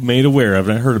been made aware of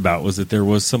and I heard about was that there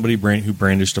was somebody who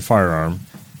brandished a firearm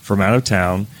from out of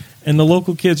town, and the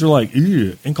local kids were like,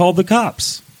 ew, and called the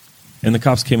cops. And the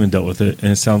cops came and dealt with it,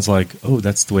 and it sounds like, oh,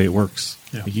 that's the way it works.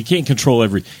 Yeah. Like you can't control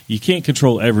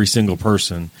every single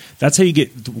person. That's how you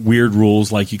get weird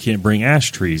rules, like you can't bring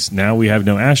ash trees. Now we have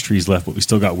no ash trees left, but we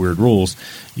still got weird rules.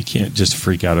 You can't just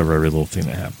freak out over every little thing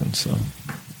that happens. So,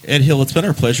 Ed Hill, it's been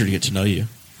our pleasure to get to know you.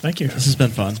 Thank you. This has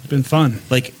been fun. It's been fun.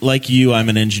 Like you, I'm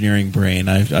an engineering brain.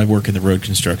 I work in the road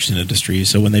construction industry,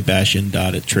 so when they bash in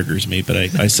dot, it triggers me, but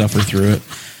I suffer through it.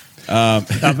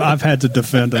 I've had to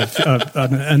defend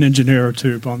an engineer or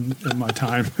two in my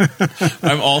time.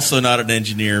 I'm also not an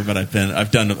engineer, but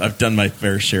I've done my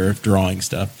fair share of drawing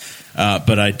stuff.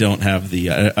 But I don't have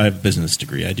I have a business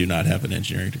degree. I do not have an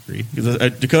engineering degree.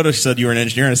 Dakota said you were an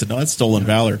engineer, and I said no, that's stolen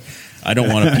valor. I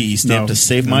don't want a PE stamp to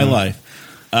save my life.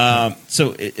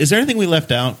 So, is there anything we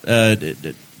left out?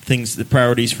 Things, the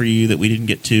priorities for you that we didn't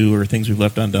get to, or things we've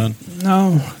left undone?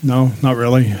 No, not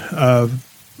really.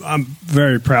 I'm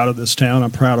very proud of this town. I'm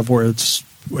proud of where it's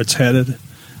headed.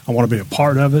 I want to be a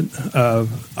part of it.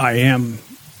 I am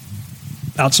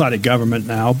outside of government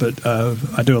now, but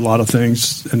I do a lot of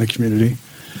things in the community,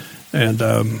 and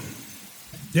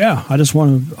I just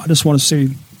want to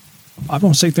see. I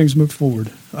want to see things move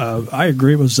forward. I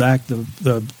agree with Zach.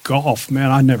 The golf,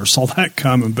 man, I never saw that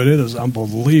coming, but it is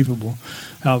unbelievable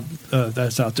how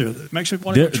that's out there. It makes me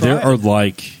want to try. There are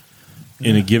like.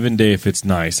 In a given day, if it's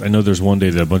nice, I know there's one day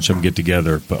that a bunch of them get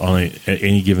together, but at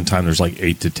any given time, there's like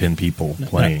 8 to 10 people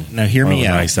playing. Now hear me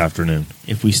out. Nice afternoon.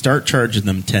 If we start charging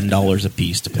them $10 a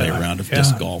piece to play a round of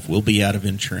disc golf, we'll be out of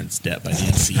insurance debt by the end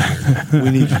of the year. We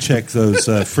need to check those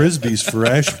frisbees for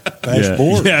ash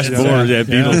boards. Ash boards,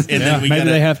 Beatles. And then maybe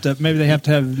they have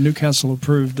to have Newcastle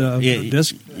approved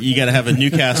disc. You got to have a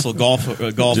Newcastle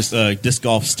disc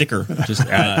golf sticker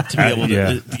to be able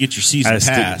to get your season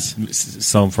pass.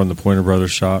 Some from the Pointer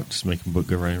Brothers shop, just make them look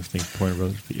good right everything. Pointer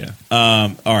Brothers, but yeah.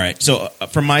 All right. So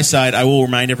from my side, I will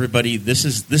remind everybody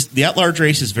the at-large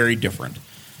race is very different.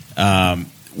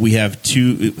 We have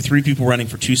 3 people running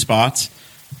for 2 spots.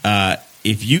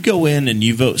 If you go in and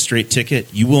you vote straight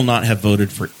ticket, you will not have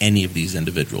voted for any of these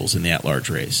individuals in the at-large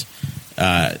race.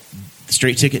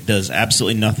 Straight ticket does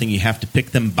absolutely nothing. You have to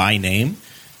pick them by name.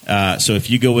 So if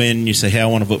you go in and you say, hey, I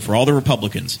want to vote for all the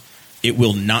Republicans, it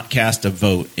will not cast a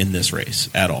vote in this race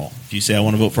at all. If you say, I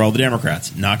want to vote for all the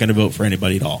Democrats, not going to vote for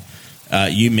anybody at all.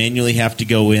 You manually have to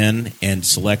go in and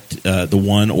select the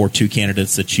 1 or 2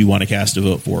 candidates that you want to cast a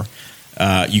vote for.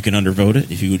 You can undervote it.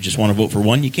 If you just want to vote for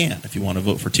 1, you can. If you want to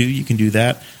vote for 2, you can do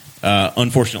that.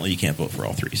 Unfortunately, you can't vote for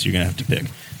all 3, so you're going to have to pick.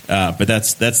 But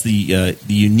that's the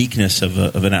uniqueness of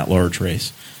an at-large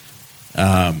race.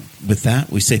 With that,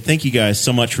 we say thank you guys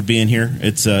so much for being here.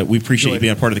 We appreciate you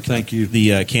being a part of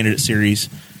the candidate series.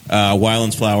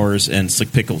 Wylands Flowers and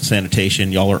Slick Pickle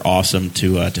Sanitation, y'all are awesome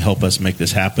to help us make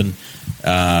this happen,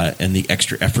 and the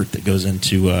extra effort that goes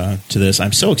into this.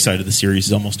 I'm so excited. The series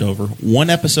is almost over. 1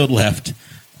 episode left.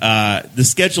 The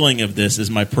scheduling of this is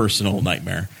my personal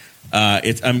nightmare.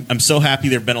 I'm so happy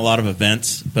there have been a lot of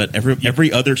events, but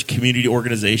every other community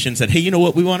organization said, hey, you know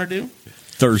what we want to do?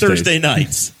 Thursday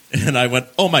nights. And I went,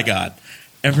 oh my God.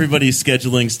 everybody's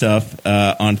scheduling stuff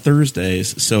on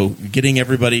Thursdays. So getting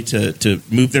everybody to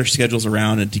move their schedules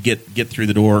around and to get through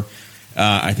the door.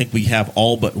 I think we have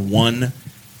all but one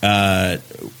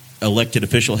elected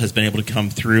official has been able to come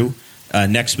through.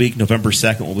 Next week, November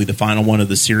 2nd, will be the final one of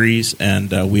the series,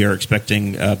 and we are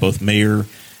expecting both Mayor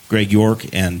Greg York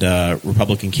and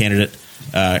Republican candidate,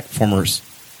 former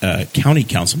county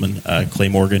councilman Clay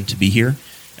Morgan, to be here.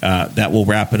 That will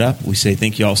wrap it up. We say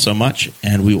thank you all so much,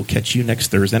 and we will catch you next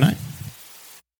Thursday night.